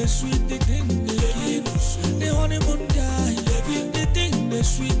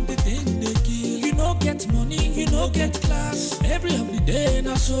 You no get money, you no get class. Every of the day, and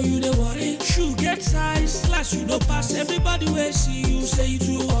I saw you the worry. Shoe get size, class you no pass. Everybody will see you say you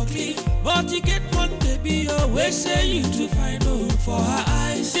too ugly. But you get one baby, always say you too fine for her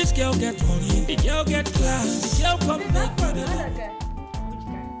eyes. This girl get money, the girl get class. The girl come make you the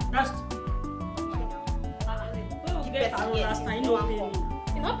Rust.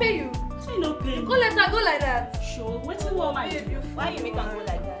 He not pay you. So you no pay me. Go let her go like that. Sure. What's the one? Why you make her go like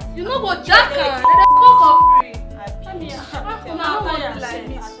that? You no go jack her. They fuck for free. Come here. Now I don't like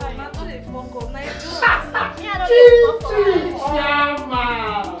me. I don't dey fuck up.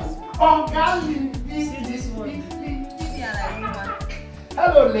 Now you See this one.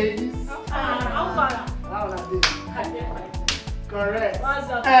 Hello, ladies. How far? Correct.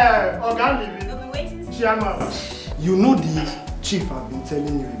 Oga Livinus. Chairman. You know the chief I've been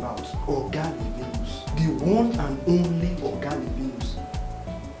telling you about, Oga Livinus, the one and only Oga Livinus.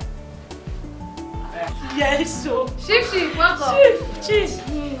 Yes, so. Chief, welcome. Chief.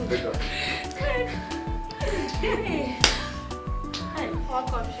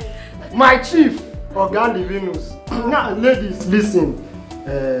 Welcome, Chief. My chief, Oga Livinus. Now, ladies, listen.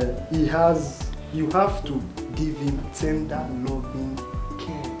 You have to give him tender, loving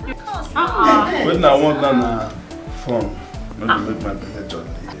care. When I want that phone, not to make my belly jolly.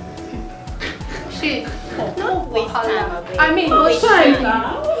 Chief. No waste time. I mean, no shame.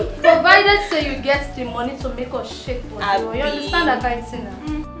 Provided say you get the money to make us shake for you. You understand that kind of thing now?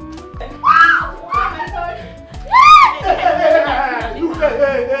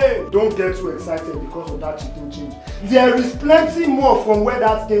 Hey. Don't get too excited because of that cheating change. There is plenty more from where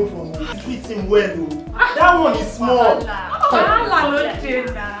that came from. Treat him well, though. That one is small. At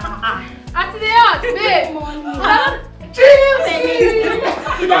the house, babe.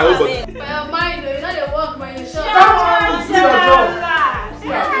 For your mind, you know they work when you show. Come on, do your job.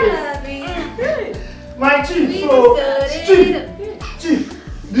 My chief, Chief,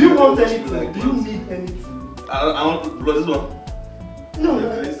 do you want anything? Do you need anything? I want blood this one. No,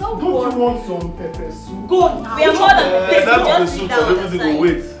 don't you want some pepper soup? Good. We are more than pepper soup. Just sit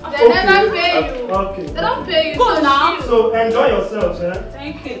wait. They never pay you. Okay. They don't pay you. Good now. So enjoy yourselves, eh?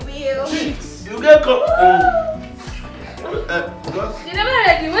 Thank you. You get You never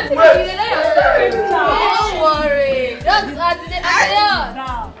ready. What did you do? Don't worry. Just at the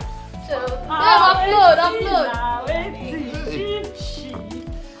now. So, upload.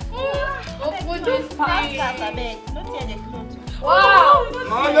 Would you wow.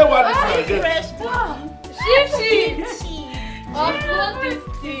 Chief. Upload this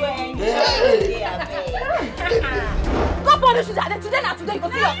thing. Go punish you today now today you go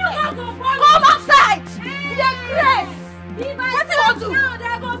see yourself. Come outside. You're crazy. What do you want to do? Now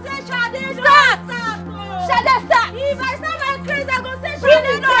they go say Shade Start. Shade start. If I start my craze, I go say Bring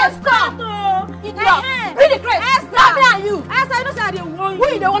the Shade grace, stop. Bring the grace. Stop me and you. Esther, you know say I dey warn you. Who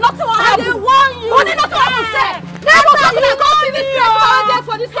you dey want? Nothing will happen. I dey warn you. What did nothing happen say? Now go talk to go see this place all day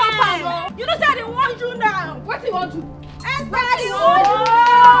for this compound. You know say I dey warn you now. What do you want to do? Esther, I dey warn you.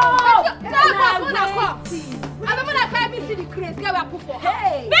 Now boss, when I come. I remember that time me see the craze. Get where I put for.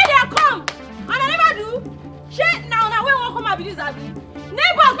 Hey. May they come. And I never do. Shit now we won't come out with this abi.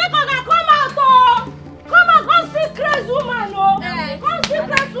 Neighbors, make una come out oh. Come on, come see crazy woman oh. Come see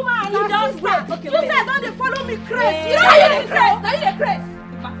crazy woman. You don't start. You said don't they follow me crazy. You know you the crazy. Now you the crazy.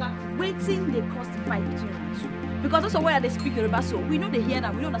 Waiting they cause the fight between you two. Because also when they speak Yoruba, so we know they hear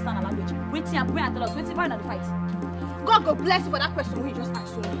that, we don't understand the language. Waiting and pray and tell us, waiting why not the fight. God go bless you for that question we just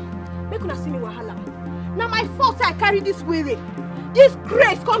asked. So make una see me wahala. Now my fault I carry this weary. This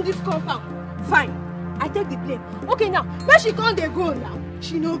grace come this compound. Fine. I take the blame. Okay now, where she can't they go now?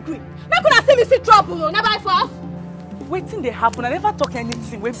 She no green. Make una see me see trouble, no? Never by force. Waiting they happen. I never talk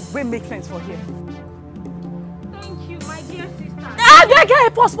anything wey make sense for here. Thank you, my dear sister. Ah,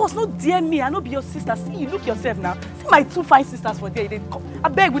 get pause. No dear me. I no be your sister. See, you look yourself now. See my two fine sisters for there. They come. I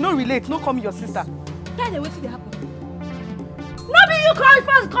beg, we no relate. No call me your sister. Tell them wetin dey happen. No be you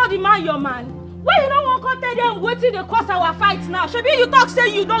first call the man your man. Why you don't want to tell them wetin dey cause our fight now? Shebi you talk say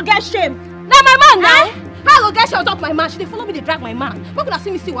you don't get shame. Now my man now. How I go get shout up my man? She dey follow me, dey drag my man. Make una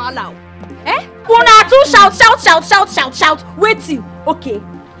see me see wahala. Una too shout. Waiting. Okay.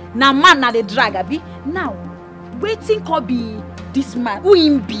 Now man na the drag abi. Now, waiting could be this man. Who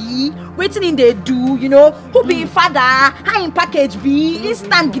him be? Waiting in they do, you know? Who be him father? How him package be? He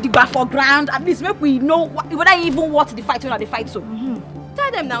stand gidigba for ground. At least make we know whether even what the fight or not the fight so.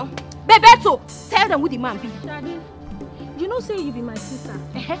 Tell them now. Bebeto, tell them who the man be. Daddy, you know say you be my sister.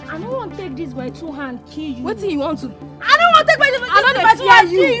 I don't want to take this by two hands kill you. What do you want to? I don't want to take my two hands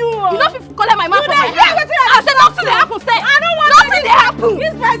kill you. You don't feel call my man for my hand. I said nothing dey happen. Say I don't want nothing dey happen.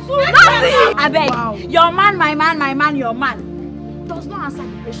 This by two hands. Nothing. I beg. Wow. Your man, my man, your man. Does not answer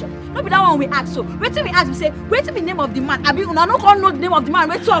the question. No be that one we ask so. Waiting we ask we say, waiting the name of the man. Abi una no come know the name of the man.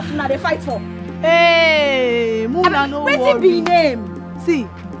 Wait two of una they fight for. Hey, Muna, no worry. Waiting be name. See,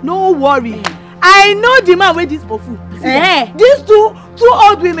 no worry. I know the man with this ofu. These two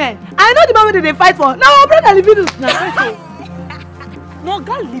old women. I know the man wey they fight for. Now our brother Livinus now. No,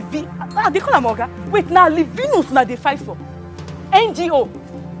 girl, Livin. They call him Oga. Wait, now Livinus now they fight for. NGO.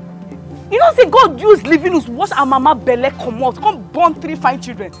 You know say God use Livinus wash our mama belle come out, come born 3 fine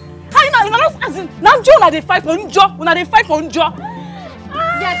children. How you know as in now Joe na they fight for Njo, una they fight for Njo.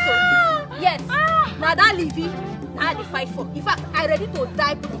 Yes, sir. Yes. Now that Livy, now they fight for. In fact, I ready to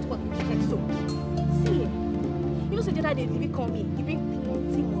die for what we take so. See, you know say the other day Livy come here, he bring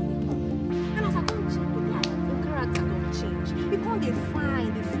plenty money come. And as I come check the guy, the character don't change. Because they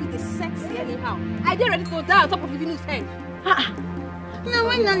fine, they sweet, they sexy anyhow. I dey ready to die on top of Livinus head. No,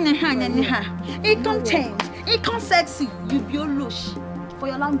 it can't change. It can't sexy. You be olush. For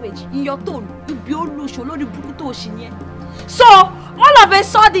your language, in your tone, you be olush. So, all of a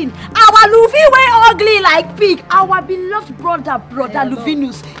sudden, our Luffy way ugly like pig. Our beloved brother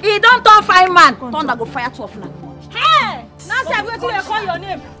Luvinus. He don't turn fine man. Thunder go fire 12 now. Hey! Now say wetin dey call your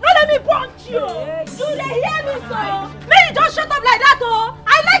name. No let me punch you. Do they hear me so? May you just shut up like that oh. I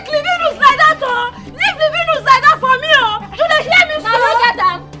like Livinus like that oh. Leave Livinus like that for me oh. Do they hear me so? Now you get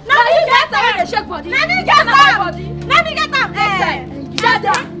them. Now you get them. Let me get them. Let me get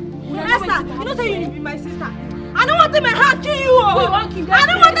them. Esther, you know say you be my sister. I don't want to make her kill you oh. I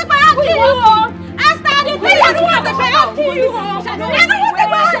don't want to make her kill you oh. Esther, I don't want to make her kill you oh. I don't want to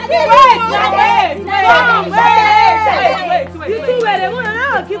make her kill you oh. You two were the one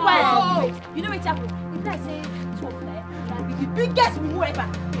now. Keep quiet. You know what happened? If I say 12 there, that be the biggest move ever.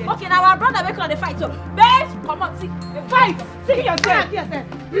 Okay, now our brother make on the fight. So, babes, come on, see. Fight. See yourself.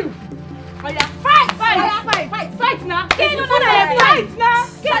 Oh yeah, fight now. Fight now.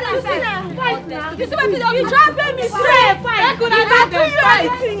 You see what you dropping me straight. Fight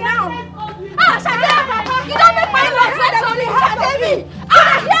now. Ah, Shade, you don't make my life like only Shade me.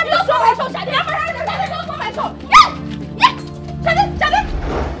 Ah, hear me so much, Shade. I'm not so much. Yes, Shade.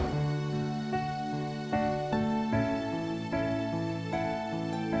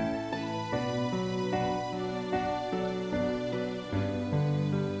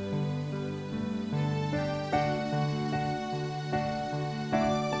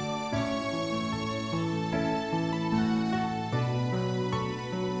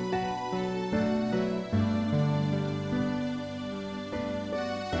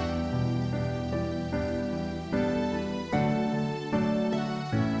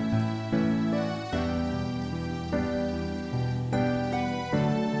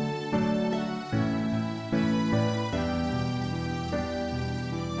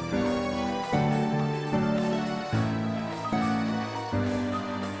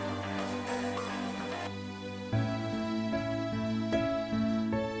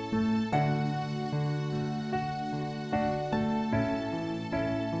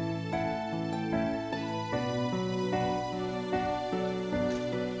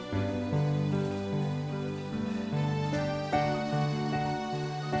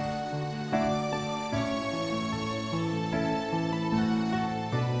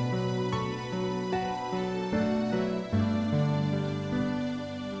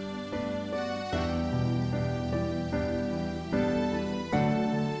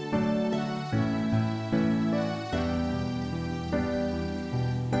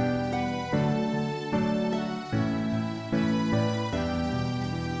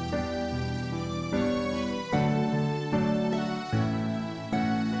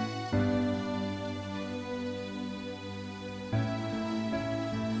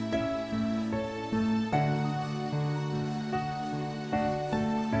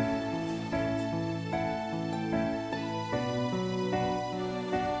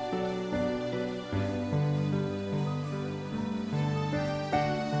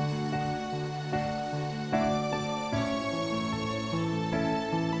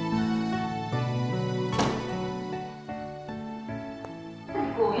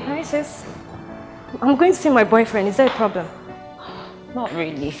 Sorry, sis. I'm going to see my boyfriend. Is there a problem? Not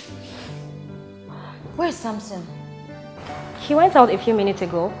really. Where's Samson? He went out a few minutes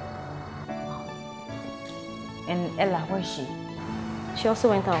ago. And Ella, where is she? She also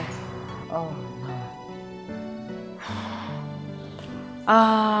went out. Oh.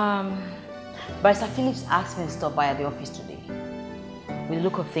 Barrister Phillips asked me to stop by at the office today. With the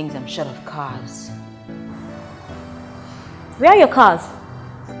look of things, I'm short of cars. Where are your cars?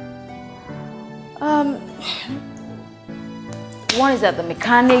 One is at the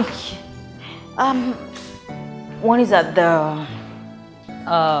mechanic. One is at the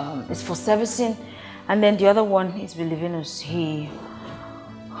it's for servicing, and then the other one is with Levinus. He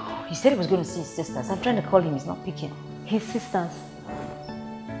said he was going to see his sisters. I'm trying to call him. He's not picking. His sisters?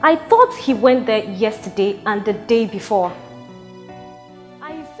 I thought he went there yesterday and the day before.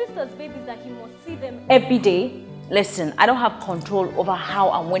 Are his sisters babies that he must see them every day? Listen, I don't have control over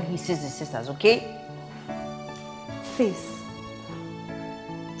how and when he sees his sisters, okay? Sis,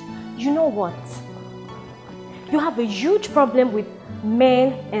 you know what? You have a huge problem with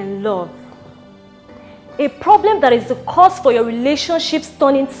men and love. A problem that is the cause for your relationships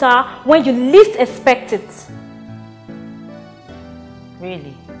turning sour when you least expect it.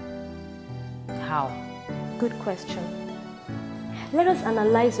 Really? How? Good question. Let us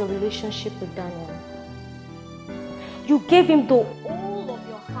analyze your relationship with Daniel. You gave him the whole of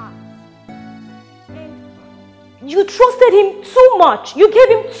your heart. And you trusted him too much. You gave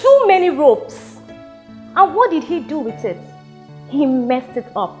him too many ropes. And what did he do with it? He messed it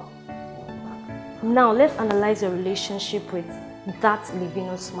up. Now let's analyze your relationship with that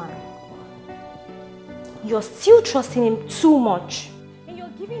Levinus man. You're still trusting him too much. And you're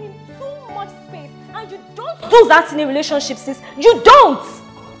giving him too much space. And you don't do that in a relationship, sis. You don't!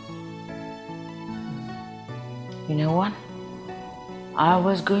 You know what? I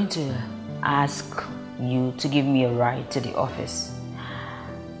was going to ask you to give me a ride to the office.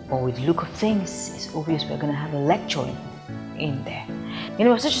 But with the look of things, it's obvious we're going to have a lecture in there. You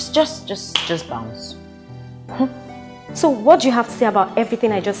know, so just bounce. So what do you have to say about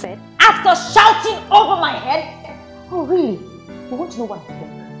everything I just said? After shouting over my head? Oh, really? You want to know what I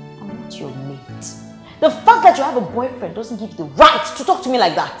think? I'm not your mate. The fact that you have a boyfriend doesn't give you the right to talk to me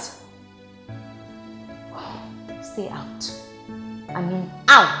like that. Stay out. I mean,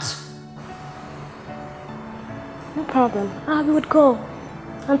 out. No problem. We would go.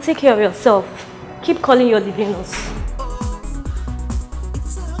 And take care of yourself. Keep calling your Levinus.